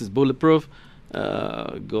 this is bulletproof.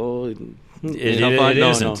 Go and... It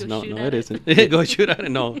isn't. No, it isn't. Go shoot at it.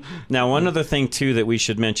 No. Now, one other thing, too, that we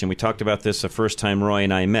should mention, we talked about this the first time Roy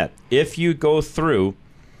and I met. If you go through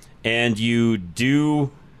and you do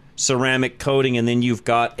ceramic coating and then you've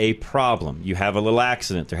got a problem, you have a little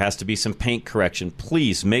accident, there has to be some paint correction,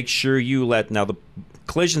 please make sure you now the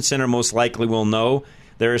collision center most likely will know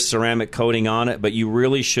there is ceramic coating on it, but you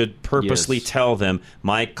really should purposely tell them,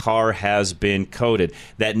 my car has been coated.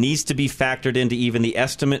 That needs to be factored into even the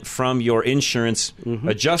estimate from your insurance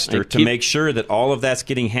adjuster to make sure that all of that's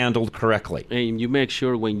getting handled correctly. And you make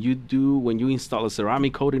sure when you install a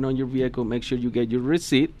ceramic coating on your vehicle, make sure you get your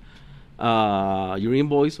receipt, your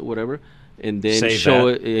invoice or whatever, and then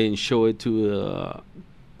show it to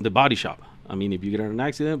the body shop. I mean, if you get in an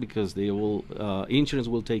accident, because they will, insurance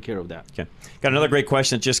will take care of that. Okay. Got another great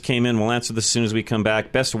question that just came in. We'll answer this as soon as we come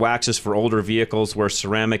back. Best waxes for older vehicles where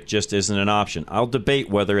ceramic just isn't an option. I'll debate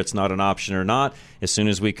whether it's not an option or not as soon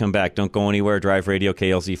as we come back. Don't go anywhere. Drive Radio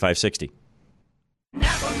KLZ 560.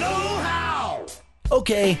 Never know how.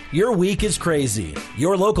 Okay, your week is crazy.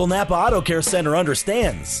 Your local Napa Auto Care Center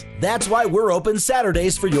understands. That's why we're open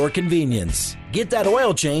Saturdays for your convenience. Get that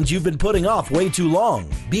oil change you've been putting off way too long.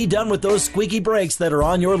 Be done with those squeaky brakes that are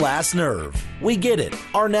on your last nerve. We get it.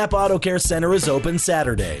 Our Napa Auto Care Center is open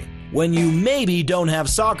Saturday. When you maybe don't have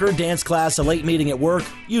soccer, dance class, a late meeting at work,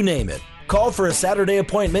 you name it. Call for a Saturday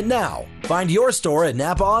appointment now. Find your store at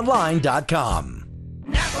NapaOnline.com.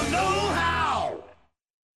 Never know how.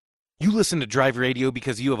 You listen to Drive Radio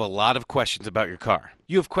because you have a lot of questions about your car.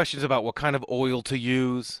 You have questions about what kind of oil to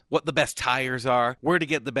use, what the best tires are, where to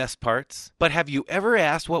get the best parts. But have you ever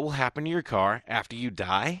asked what will happen to your car after you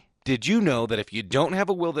die? Did you know that if you don't have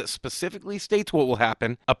a will that specifically states what will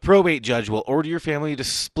happen, a probate judge will order your family to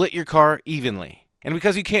split your car evenly? And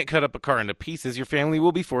because you can't cut up a car into pieces, your family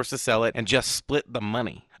will be forced to sell it and just split the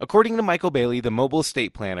money. According to Michael Bailey, the mobile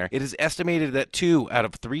estate planner, it is estimated that 2 out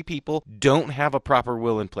of 3 people don't have a proper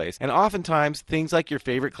will in place. And oftentimes, things like your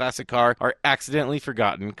favorite classic car are accidentally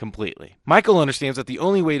forgotten completely. Michael understands that the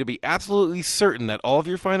only way to be absolutely certain that all of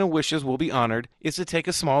your final wishes will be honored is to take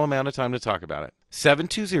a small amount of time to talk about it.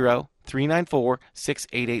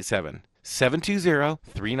 720-394-6887.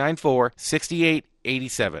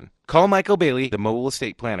 720-394-6887. Call Michael Bailey, the mobile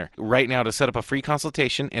estate planner, right now to set up a free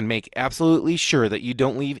consultation and make absolutely sure that you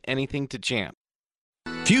don't leave anything to chance.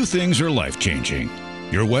 Few things are life-changing.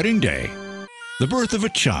 Your wedding day, the birth of a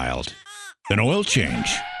child, an oil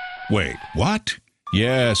change. Wait, what?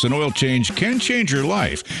 Yes, an oil change can change your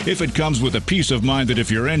life if it comes with a peace of mind that if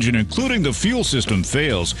your engine, including the fuel system,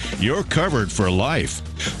 fails, you're covered for life.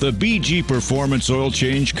 The BG Performance Oil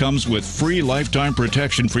Change comes with free lifetime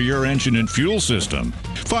protection for your engine and fuel system.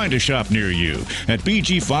 Find a shop near you at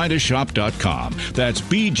bgfindashop.com. That's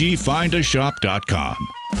bgfindashop.com.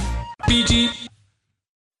 BG.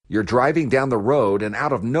 You're driving down the road and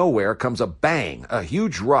out of nowhere comes a bang. A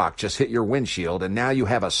huge rock just hit your windshield and now you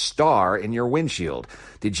have a star in your windshield.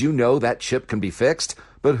 Did you know that chip can be fixed?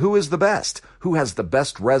 But who is the best? Who has the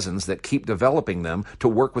best resins that keep developing them to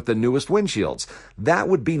work with the newest windshields? That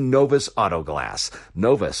would be Novus Auto Glass.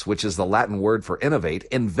 Novus, which is the Latin word for innovate,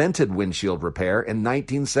 invented windshield repair in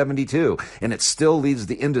 1972, and it still leads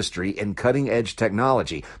the industry in cutting-edge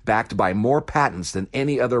technology, backed by more patents than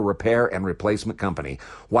any other repair and replacement company.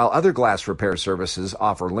 While other glass repair services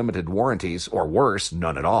offer limited warranties, or worse,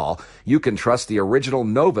 none at all, you can trust the original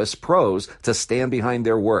Novus pros to stand behind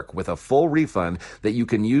their work with a full refund that you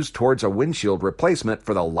can use towards a windshield replacement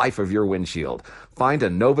for the life of your windshield. Find a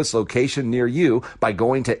Novus location near you by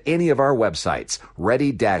going to any of our websites,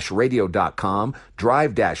 ready-radio.com,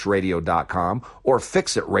 drive-radio.com, or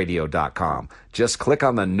fixitradio.com. Just click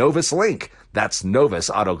on the Novus link. That's Novus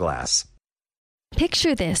Auto Glass.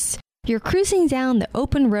 Picture this. You're cruising down the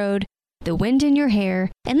open road, the wind in your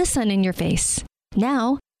hair, and the sun in your face.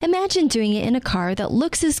 Now, imagine doing it in a car that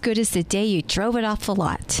looks as good as the day you drove it off the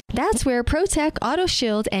lot. That's where ProTech Auto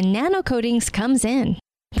Shield and Nano Coatings comes in.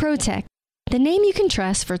 ProTech, the name you can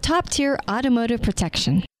trust for top-tier automotive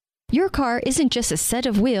protection. Your car isn't just a set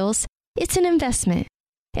of wheels, it's an investment.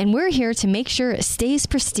 And we're here to make sure it stays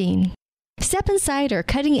pristine. Step inside our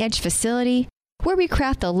cutting-edge facility where we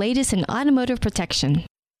craft the latest in automotive protection.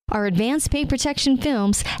 Our advanced paint protection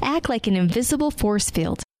films act like an invisible force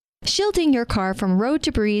field, shielding your car from road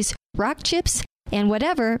debris, rock chips, and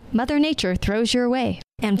whatever Mother Nature throws your way.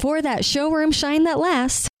 And for that showroom shine that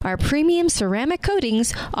lasts, our premium ceramic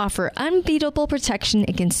coatings offer unbeatable protection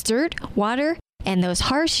against dirt, water, and those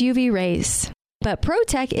harsh UV rays. But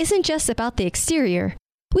ProTech isn't just about the exterior.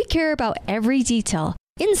 We care about every detail,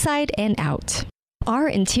 inside and out. Our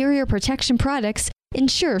interior protection products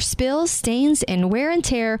ensure spills, stains, and wear and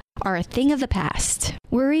tear are a thing of the past.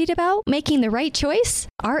 Worried about making the right choice?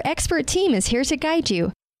 Our expert team is here to guide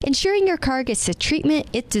you, ensuring your car gets the treatment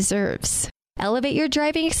it deserves. Elevate your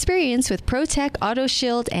driving experience with ProTech Auto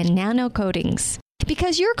Shield and Nano Coatings.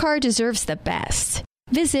 Because your car deserves the best.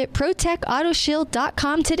 Visit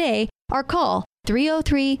ProTechAutoShield.com today or call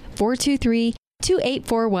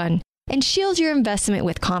 303-423-2841 and shield your investment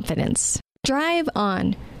with confidence. Drive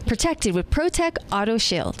on. Protected with ProTech Auto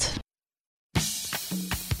Shield.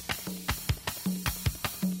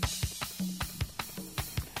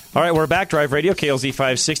 All right, we're back. Drive Radio, KLZ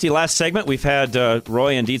 560. Last segment, we've had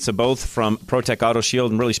Roy and Dietza both from ProTech Auto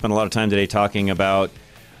Shield and really spent a lot of time today talking about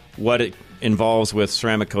what it involves with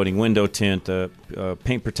ceramic coating, window tint,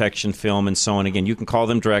 paint protection film, and so on. Again, you can call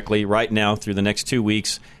them directly right now through the next 2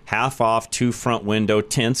 weeks. Half off 2 front window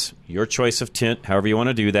tints. Your choice of tint, however you want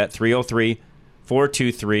to do that.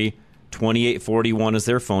 303-423-2841 is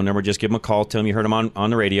their phone number. Just give them a call. Tell them you heard them on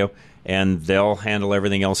the radio, and they'll handle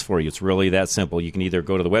everything else for you. It's really that simple. You can either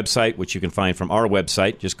go to the website, which you can find from our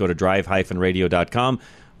website. Just go to drive-radio.com.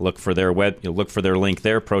 Look for their link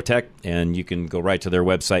there, ProTech, and you can go right to their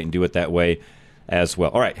website and do it that way as well.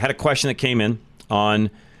 All right, had a question that came in on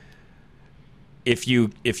if you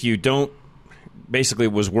don't, basically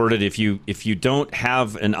it was worded, if you don't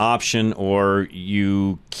have an option or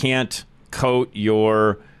you can't coat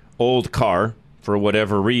your old car for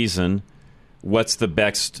whatever reason, what's the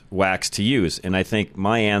best wax to use? And I think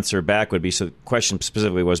my answer back would be, so the question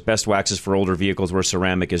specifically was best waxes for older vehicles where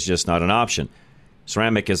ceramic is just not an option.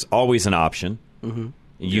 Ceramic is always an option. Mm-hmm.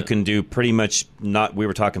 You can do pretty much we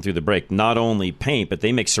were talking through the break, not only paint, but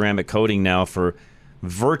they make ceramic coating now for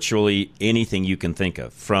virtually anything you can think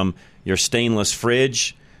of, from your stainless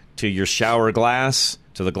fridge to your shower glass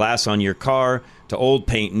to the glass on your car to old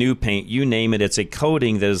paint, new paint, you name it. It's a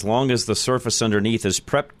coating that, as long as the surface underneath is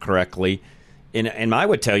prepped correctly, and I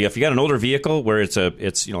would tell you, if you got an older vehicle where it's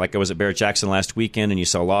like I was at Barrett Jackson last weekend, and you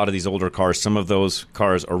saw a lot of these older cars. Some of those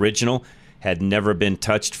cars, original, had never been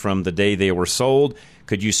touched from the day they were sold.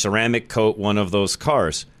 Could you ceramic coat one of those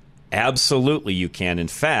cars? Absolutely, you can. In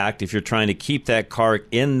fact, if you're trying to keep that car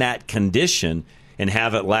in that condition and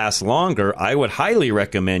have it last longer, I would highly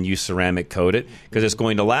recommend you ceramic coat it, because it's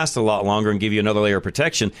going to last a lot longer and give you another layer of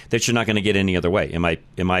protection that you're not going to get any other way. Am I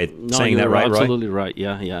saying that right? Absolutely right.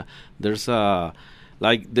 Yeah. There's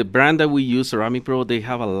like the brand that we use, Ceramic Pro. They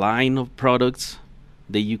have a line of products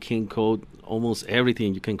that you can coat almost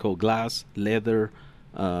everything. You can coat glass, leather,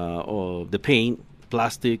 or the paint,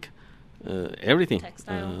 plastic, everything.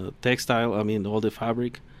 Textile. I mean, all the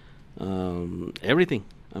fabric, everything.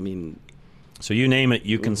 I mean. So you name it,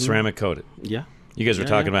 you can ceramic coat it. Yeah. You guys were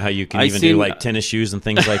talking about how you can even do like tennis shoes and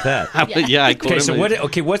things like that. Okay, so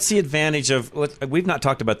what's the advantage of? We've not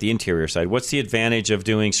talked about the interior side. What's the advantage of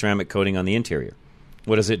doing ceramic coating on the interior?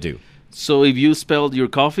 What does it do? So if you spilled your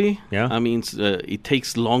coffee, I mean, it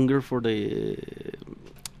takes longer for the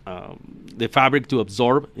fabric to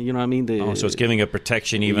absorb. You know what I mean? So it's giving a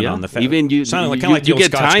protection even on the fabric. Even you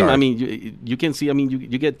get time. Guard. I mean, you can see. I mean,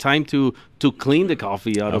 you get time to clean the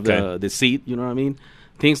coffee out of the seat. You know what I mean?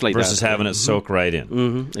 Things like versus that. having it soak right in.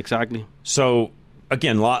 Mm-hmm. Exactly. So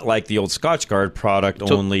again, a lot like the old Scotch Guard product,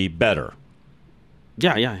 only better.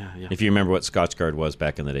 Yeah. If you remember what Scotch Guard was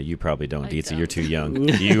back in the day, you probably don't, Dietza. You're too young.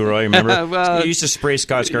 You, Roy, remember? Well, you used to spray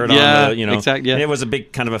Scotch Guard on the, exactly. Yeah. It was a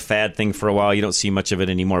big kind of a fad thing for a while. You don't see much of it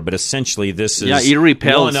anymore. But essentially, this is it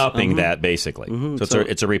repels. one-upping that, basically. Mm-hmm. So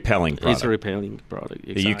it's a repelling product. It's a repelling product,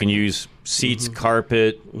 exactly. You can use seats,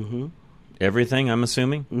 carpet, everything, I'm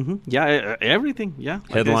assuming? Mm-hmm. Yeah, everything, yeah.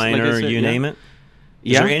 Headliner, like you name it?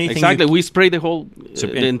 Is there anything exactly. We spray the whole,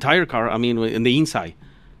 the entire car, I mean, in the inside.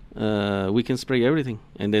 We can spray everything.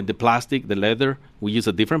 And then the plastic, the leather, we use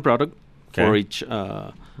a different product for each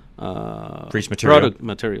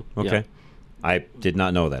material. Okay. Yeah. I did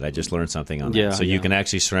not know that. I just learned something on that. So you can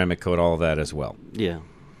actually ceramic coat all of that as well. Yeah.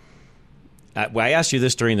 I asked you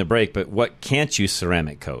this during the break, but what can't you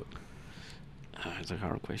ceramic coat? It's a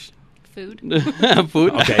hard question. Food.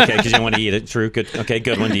 Food. Okay, because you don't want to eat it. True. Good. Okay,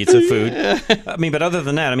 good one. Eats food. I mean, but other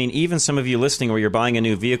than that, I mean, even some of you listening, where you're buying a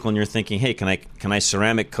new vehicle and you're thinking, "Hey, can I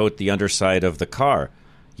ceramic coat the underside of the car?"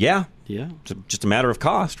 Yeah. It's just a matter of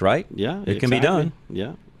cost, right? Yeah, it can be done.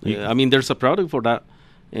 Yeah. I mean, there's a product for that,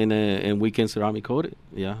 and we can ceramic coat it.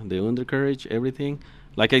 Yeah, the undercarriage, everything.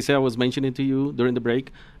 Like I said, I was mentioning to you during the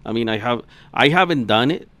break. I mean, I haven't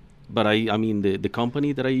done it, but I mean, the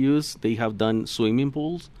company that I use, they have done swimming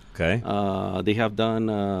pools. Okay. They have done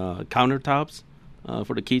countertops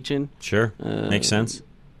for the kitchen. Sure. Makes sense.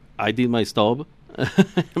 I did my stove,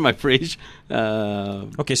 my fridge.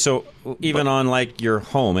 Okay, so even on like your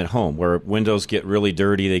home, at home, where windows get really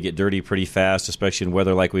dirty, they get dirty pretty fast, especially in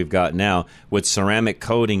weather like we've got now, would ceramic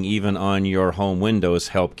coating even on your home windows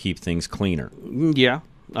help keep things cleaner? Yeah.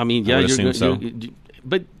 I mean, yeah. I would assume so.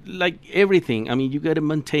 But like everything, I mean, you got to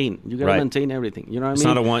maintain. You got to maintain everything. You know what I mean? It's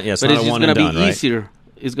not a one. Yeah, it's not a one and done, right? Easier.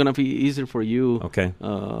 It's going to be easier for you. Okay.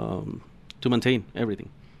 To maintain everything.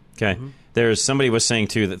 Okay. There's somebody was saying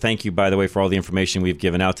too that thank you, by the way, for all the information we've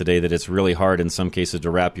given out today. That it's really hard in some cases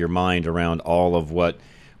to wrap your mind around all of what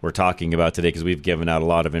we're talking about today, because we've given out a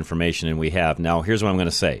lot of information, and we have. Now, here's what I'm going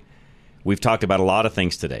to say. We've talked about a lot of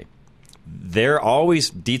things today. They're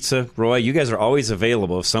always, Dietza, Roy, you guys are always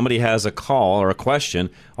available. If somebody has a call or a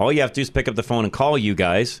question, all you have to do is pick up the phone and call you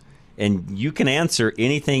guys, and you can answer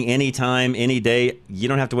anything, anytime, any day. You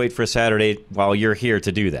don't have to wait for a Saturday while you're here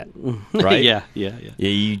to do that, right? Yeah.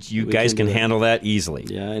 You guys can handle that easily.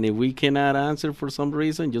 Yeah, and if we cannot answer for some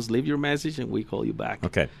reason, just leave your message and we call you back.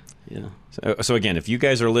 Okay. Yeah. So again, if you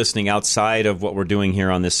guys are listening outside of what we're doing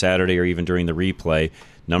here on this Saturday or even during the replay,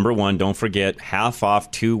 number one, don't forget, half off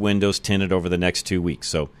 2 windows tinted over the next 2 weeks.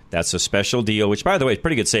 So that's a special deal, which, by the way, is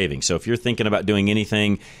pretty good savings. So if you're thinking about doing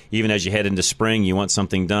anything, even as you head into spring, you want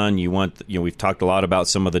something done, we've talked a lot about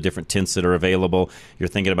some of the different tints that are available. You're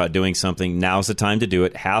thinking about doing something, now's the time to do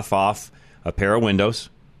it. Half off a pair of windows,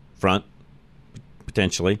 front,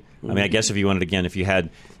 potentially. I mean, I guess if you wanted, again, if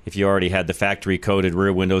you already had the factory coated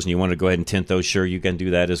rear windows and you wanted to go ahead and tint those, sure, you can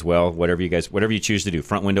do that as well. Whatever you choose to do,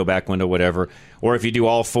 front window, back window, whatever. Or if you do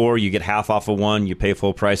all 4, you get half off of one, you pay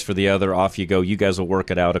full price for the other, off you go. You guys will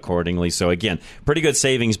work it out accordingly. So again, pretty good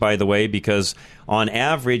savings, by the way, because on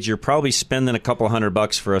average, you're probably spending a couple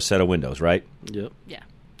 $100 for a set of windows, right? Yep. Yeah.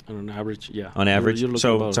 On average, yeah. On average,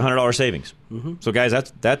 so it's $100 savings. Mm-hmm. So guys,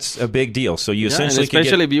 that's a big deal. So you essentially, and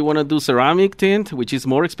especially if you want to do ceramic tint, which is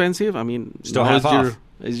more expensive. I mean, still half off.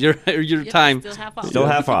 It's your time. Still half off. Still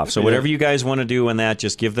half off. So whatever you guys want to do on that,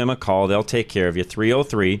 just give them a call. They'll take care of you.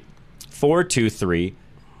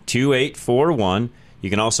 303-423-2841. You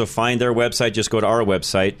can also find their website. Just go to our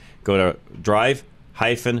website. Go to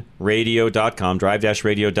drive-radio.com,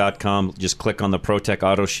 drive-radio.com. Just click on the ProTech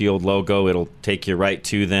Auto Shield logo. It'll take you right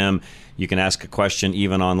to them. You can ask a question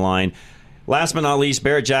even online. Last but not least,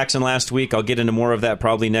 Barrett Jackson last week. I'll get into more of that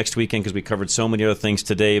probably next weekend because we covered so many other things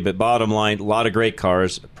today. But bottom line, a lot of great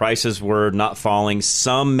cars. Prices were not falling.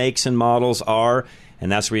 Some makes and models are.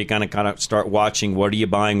 And that's where you kind of start watching what are you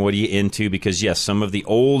buying, what are you into. Because, yes, some of the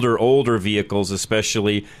older vehicles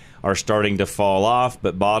especially are starting to fall off.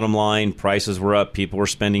 But bottom line, prices were up. People were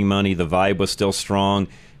spending money. The vibe was still strong.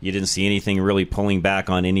 You didn't see anything really pulling back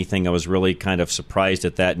on anything. I was really kind of surprised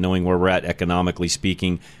at that, knowing where we're at economically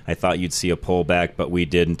speaking. I thought you'd see a pullback, but we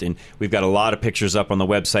didn't. And we've got a lot of pictures up on the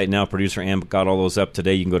website now. Producer Am got all those up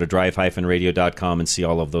today. You can go to drive-radio.com and see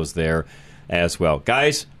all of those there as well.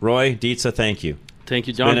 Guys, Roy, Dietza, thank you. Thank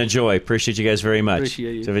you, John. It's been a joy. Appreciate you guys very much.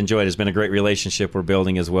 Appreciate you. So I've enjoyed it. It's been a great relationship we're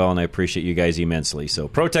building as well, and I appreciate you guys immensely. So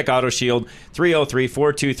ProTech Auto Shield,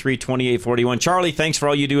 303-423-2841. Charlie, thanks for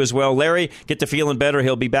all you do as well. Larry, get to feeling better.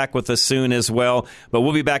 He'll be back with us soon as well. But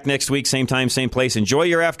we'll be back next week, same time, same place. Enjoy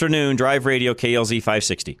your afternoon. Drive Radio, KLZ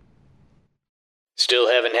 560. Still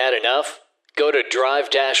haven't had enough? Go to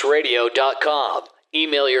drive-radio.com.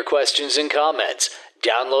 Email your questions and comments.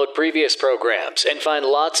 Download previous programs and find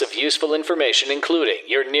lots of useful information, including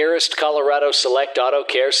your nearest Colorado Select Auto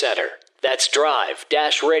Care Center. That's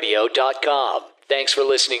drive-radio.com. Thanks for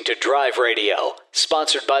listening to Drive Radio,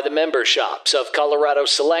 sponsored by the member shops of Colorado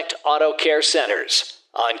Select Auto Care Centers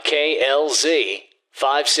on KLZ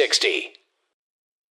 560.